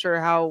 I'm not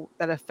sure how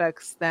that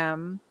affects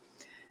them.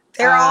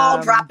 They're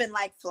all dropping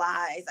like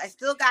flies. I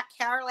still got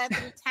Karl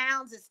Anthony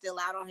Towns is still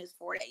out on his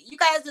 4-day. You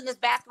guys in this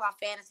basketball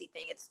fantasy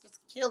thing, it's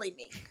just killing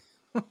me.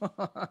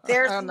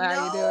 There's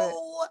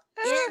no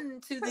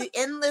end to the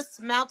endless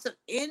amounts of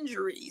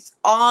injuries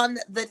on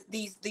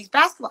these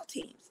basketball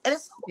teams, and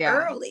it's so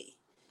early.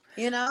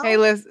 You know. Hey,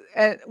 Liz.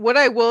 What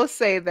I will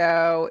say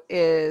though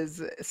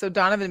is, so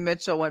Donovan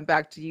Mitchell went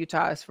back to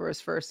Utah for his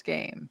first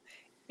game,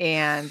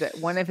 and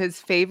one of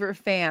his favorite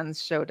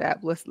fans showed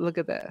up. Let's look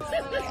at this.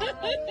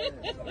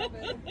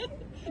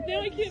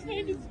 Now I can't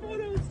find his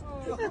photos.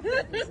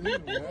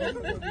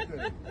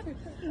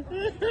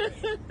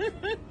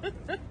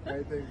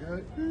 Everything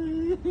good?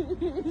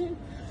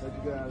 What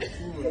you got?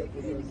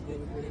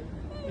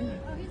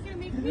 Oh, he's gonna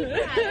make me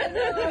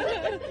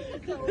cry.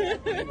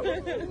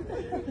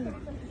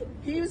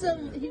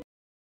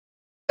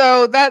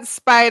 So that's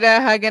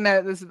Spider hugging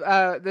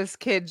this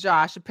kid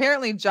Josh.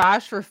 Apparently,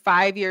 Josh for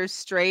 5 years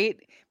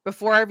straight,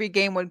 before every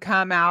game would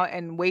come out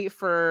and wait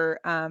for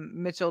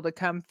Mitchell to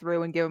come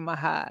through and give him a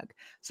hug.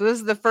 So this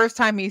is the first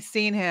time he's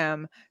seen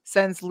him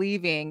since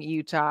leaving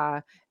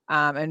Utah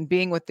and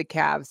being with the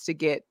Cavs to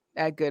get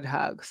a good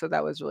hug. So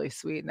that was really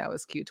sweet and that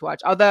was cute to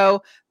watch.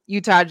 Although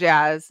Utah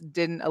Jazz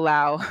didn't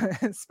allow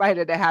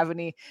Spider to have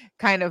any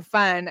kind of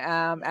fun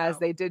as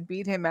they did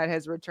beat him at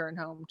his return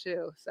home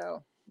too.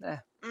 So.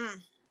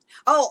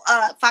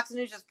 Fox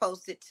News just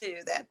posted too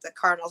that the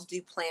Cardinals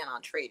do plan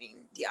on trading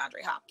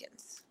DeAndre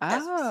Hopkins.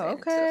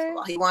 Okay.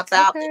 He wants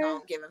out. They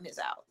don't give him his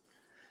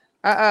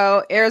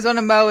out.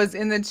 Arizona Mo is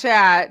in the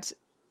chat.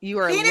 You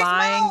are Phoenix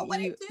lying.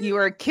 Mo, you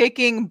are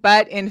kicking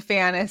butt in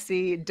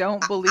fantasy.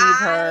 Don't believe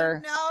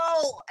her.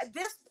 No,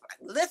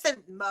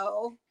 listen,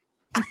 Mo.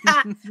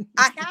 I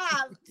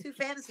have 2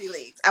 fantasy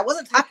leagues. I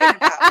wasn't talking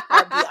about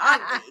our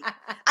Beyond League.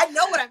 I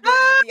know what I'm doing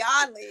in the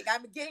Beyond League.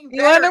 I'm getting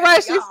better. You wonder why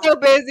she's so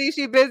busy.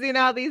 She's busy in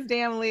all these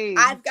damn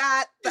leagues. I've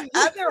got the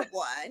other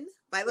one,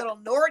 my little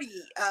Nordy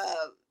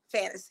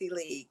fantasy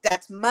league.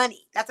 That's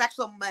money. That's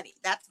actual money.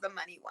 That's the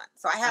money one.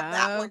 So I have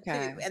that one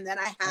too. And then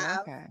I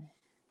have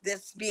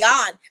this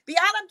Beyond.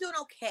 Beyond, I'm doing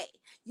okay.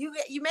 You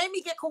made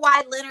me get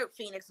Kawhi Leonard,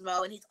 Phoenix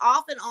Mo, and he's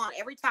off and on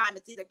every time.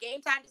 It's either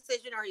game time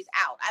decision or he's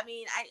out. I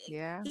mean,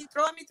 he's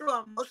throwing me through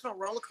an emotional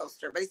roller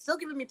coaster, but he's still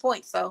giving me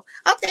points, so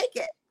I'll take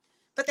it.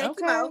 But thank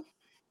you, Mo.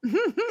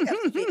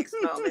 Phoenix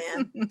Mo,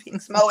 man.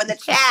 Phoenix Mo in the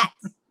chat.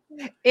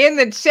 In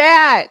the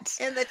chat.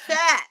 In the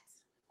chat.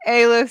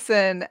 Hey,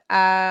 listen,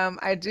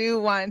 I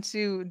do want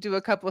to do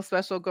a couple of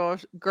special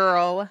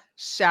girl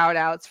shout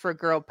outs for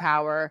girl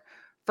power.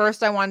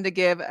 First, I wanted to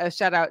give a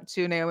shout out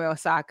to Naomi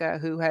Osaka,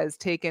 who has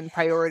taken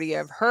priority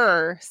of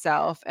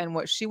herself and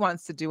what she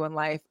wants to do in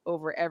life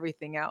over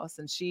everything else.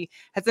 And she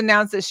has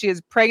announced that she is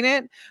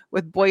pregnant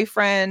with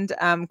boyfriend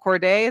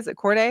Corday. Is it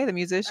Corday, the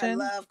musician? I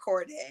love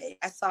Corday.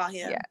 I saw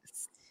him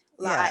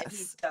live.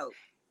 He's dope.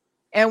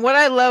 And what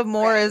I love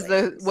more is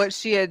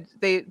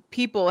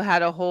people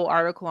had a whole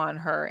article on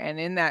her. And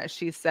in that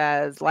she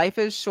says, life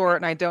is short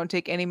and I don't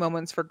take any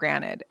moments for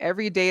granted.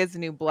 Every day is a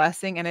new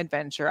blessing and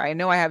adventure. I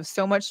know I have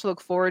so much to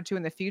look forward to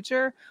in the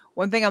future.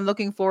 One thing I'm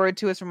looking forward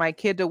to is for my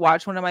kid to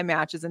watch one of my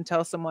matches and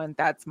tell someone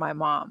that's my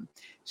mom.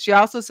 She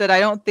also said, I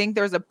don't think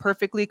there's a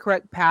perfectly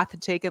correct path to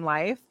take in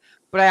life,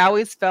 but I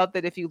always felt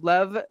that if you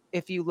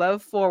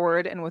love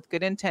forward and with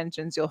good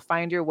intentions, you'll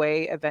find your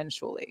way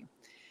eventually.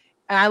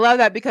 And I love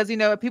that because,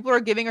 people are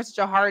giving her such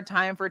a hard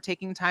time for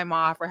taking time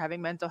off or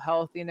having mental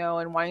health,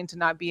 and wanting to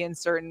not be in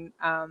certain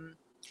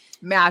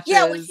matches.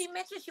 Yeah, when she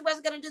mentioned she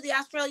wasn't going to do the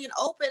Australian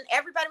Open,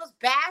 everybody was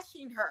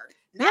bashing her,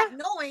 not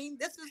knowing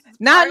this is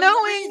not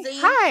knowing.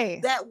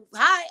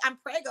 Hi, I'm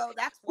prego.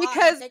 That's why.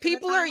 Because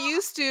people are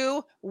used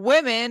to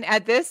women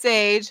at this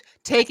age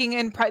taking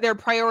in they're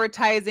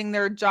prioritizing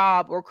their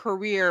job or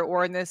career,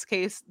 or in this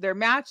case, their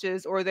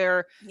matches or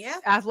their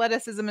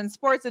athleticism in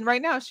sports. And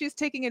right now, she's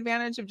taking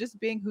advantage of just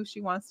being who she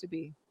wants to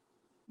be,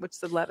 which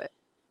I love it.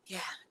 Yeah,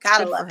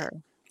 gotta love her.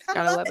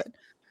 Gotta love it.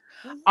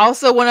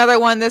 Also, one other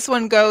one. This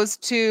one goes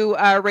to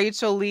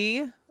Rachel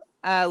Lee.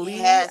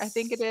 Lee, I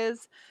think it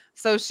is.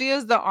 So she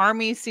is the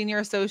Army Senior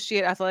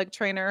Associate Athletic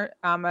Trainer.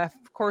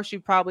 Of course, you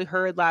probably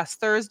heard last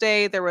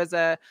Thursday there was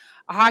a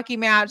hockey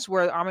match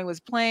where the Army was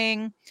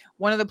playing.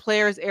 One of the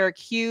players, Eric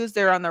Hughes,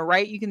 there on the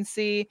right, you can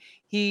see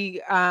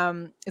he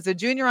is a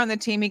junior on the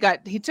team.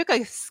 He took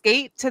a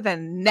skate to the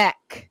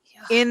neck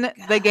in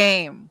the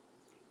game.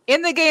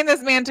 In the game,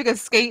 this man took a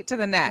skate to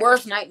the neck.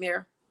 Worst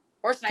nightmare.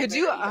 Could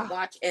you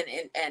watch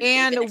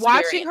and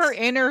watching her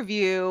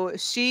interview,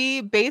 she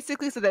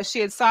basically said that she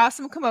had saw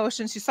some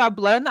commotion. She saw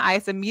blood on the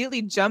ice,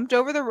 immediately jumped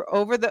over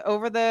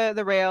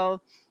the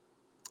rail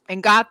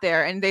and got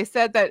there. And they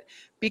said that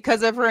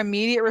because of her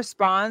immediate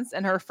response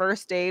and her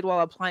first aid while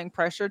applying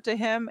pressure to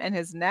him and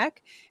his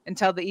neck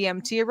until the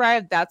EMT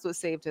arrived, that's what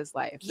saved his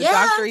life.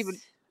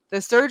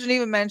 The surgeon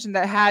even mentioned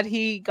that had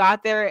he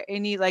got there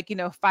any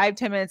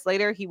 5-10 minutes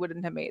later, he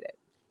wouldn't have made it.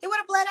 He would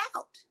have bled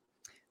out.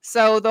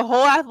 So the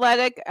whole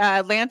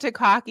Atlantic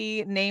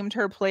Hockey named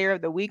her Player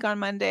of the Week on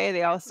Monday.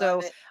 They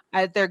also,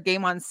 at their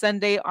game on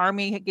Sunday,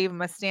 Army gave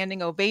him a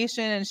standing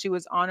ovation, and she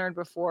was honored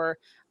before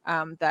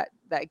that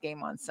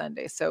game on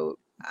Sunday. So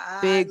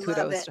big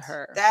kudos to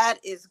her. That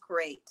is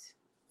great.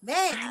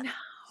 Man, I know.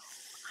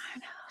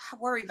 I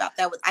worry about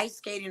that with ice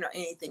skating or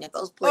anything at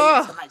those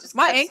places.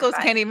 My ankles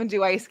can't even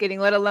do ice skating,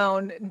 let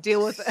alone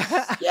deal with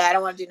Yeah, I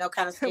don't want to do no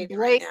kind of skating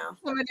right now.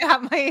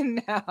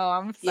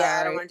 I'm sorry. Yeah,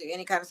 I don't want to do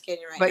any kind of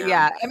skating right now. But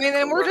yeah, I mean,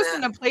 and we're just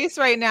in a place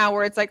right now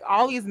where it's like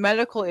all these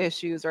medical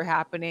issues are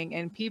happening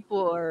and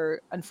people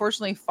are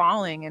unfortunately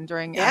falling and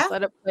during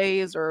athletic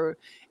plays or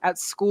at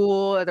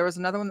school. There was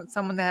another one that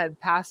someone that had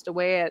passed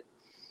away at,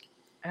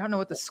 I don't know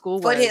what the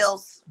school was.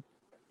 Foothills.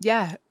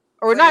 Yeah.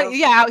 Or not,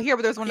 out here,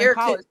 but there's one in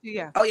college too.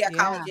 Yeah. Oh yeah,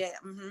 college. Yeah.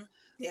 Mm-hmm.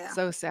 Yeah.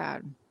 So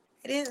sad.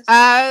 It is.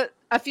 A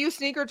few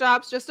sneaker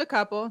drops, just a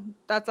couple.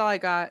 That's all I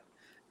got.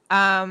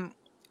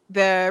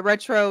 The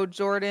retro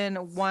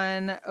Jordan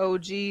 1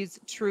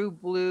 OGs True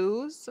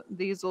Blues.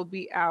 These will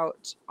be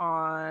out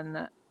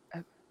on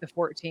the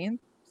 14th.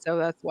 So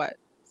that's what?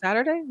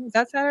 Saturday? Is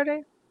that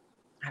Saturday?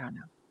 I don't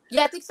know.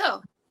 Yeah, I think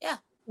so. Yeah.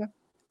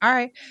 All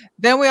right.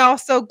 Then we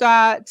also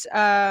got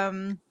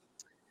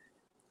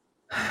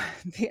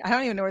I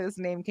don't even know where this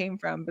name came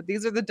from, but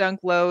these are the Dunk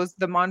Lows,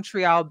 the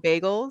Montreal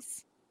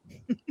Bagels.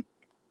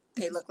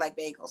 They look like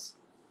bagels.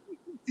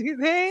 Do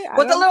they?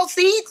 With the little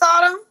seeds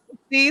on them.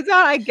 Seeds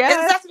on, I guess.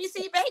 It's a sesame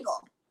seed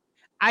bagel.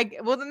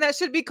 Well, then that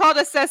should be called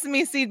a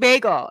sesame seed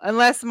bagel,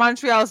 unless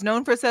Montreal is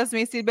known for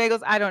sesame seed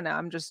bagels. I don't know.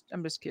 I'm just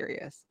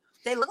curious.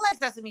 They look like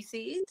sesame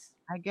seeds.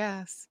 I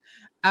guess.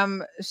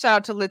 Shout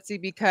out to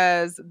Litzy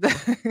because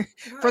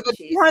for the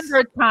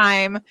 200th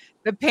time,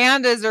 the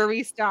Pandas are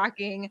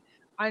restocking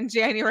on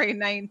January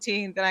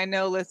 19th, and I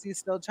know Lissy's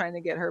still trying to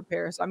get her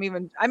pair, so I'm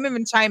even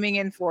chiming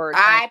in for her.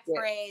 I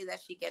pray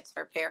that she gets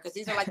her pair because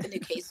these are like the new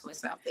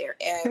K-Swiss out there.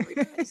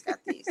 Everybody's got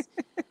these.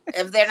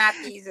 If they're not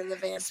these, in the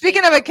van.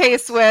 Speaking of a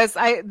K-Swiss,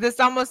 this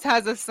almost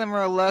has a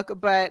similar look,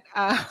 but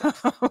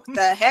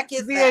the heck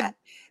is that?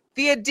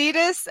 The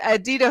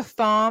Adidas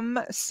Foam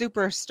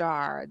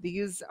Superstar.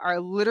 These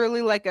are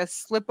literally like a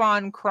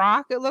slip-on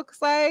Croc. It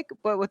looks like,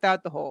 but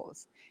without the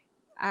holes.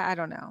 I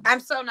don't know. I'm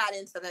so not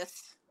into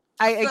this.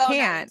 I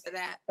can't.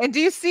 And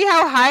do you see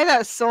how high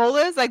that sole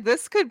is? Like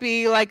this could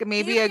be like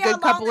maybe a good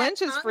couple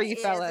inches for you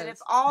fellas. And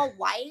it's all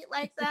white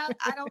like that.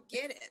 I don't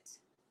get it.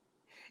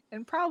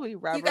 And probably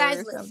rubber. You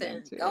guys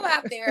listen. Go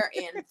out there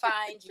and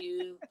find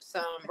you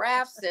some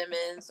Raf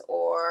Simons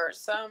or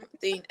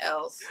something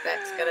else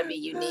that's gonna be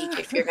unique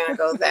if you're gonna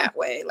go that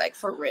way. Like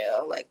for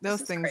real. Like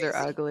those things are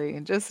ugly.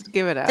 Just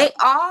give it up. They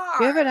are.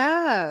 Give it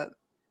up.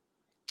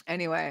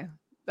 Anyway,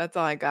 that's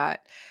all I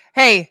got.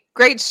 Hey,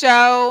 great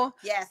show.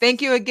 Yes.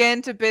 Thank you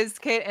again to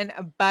Bizkit and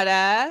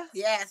Butter.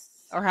 Yes.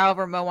 Or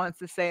however Mo wants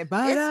to say it.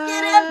 Butter.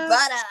 Biscuit and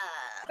Butter.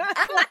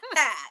 I like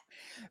that.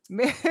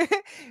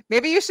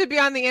 Maybe you should be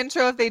on the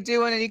intro if they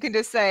do one and you can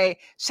just say,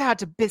 shout out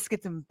to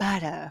Biscuits and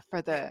Butter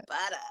for the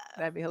Butter.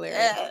 That'd be hilarious.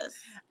 Yes.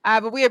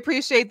 But we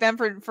appreciate them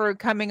for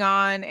coming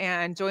on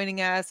and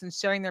joining us and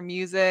sharing their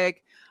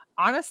music.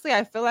 Honestly,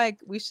 I feel like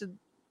we should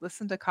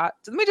listen to let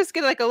me just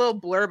get like a little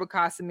blurb of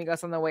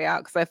Casamigos on the way out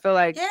because I feel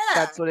like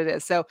that's what it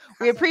is. So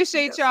we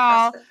appreciate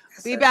y'all.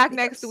 Be back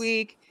next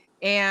week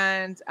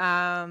and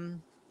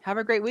have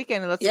a great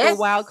weekend. Let's go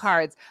Wild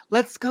Cards.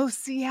 Let's go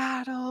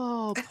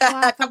Seattle.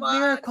 Come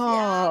on, miracle.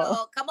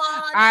 Seattle. Come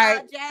on, all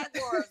right.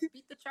 Jaguars.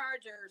 Beat the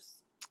Chargers.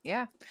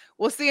 Yeah.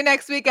 We'll see you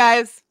next week,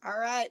 guys. All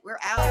right. We're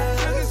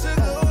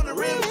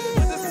out.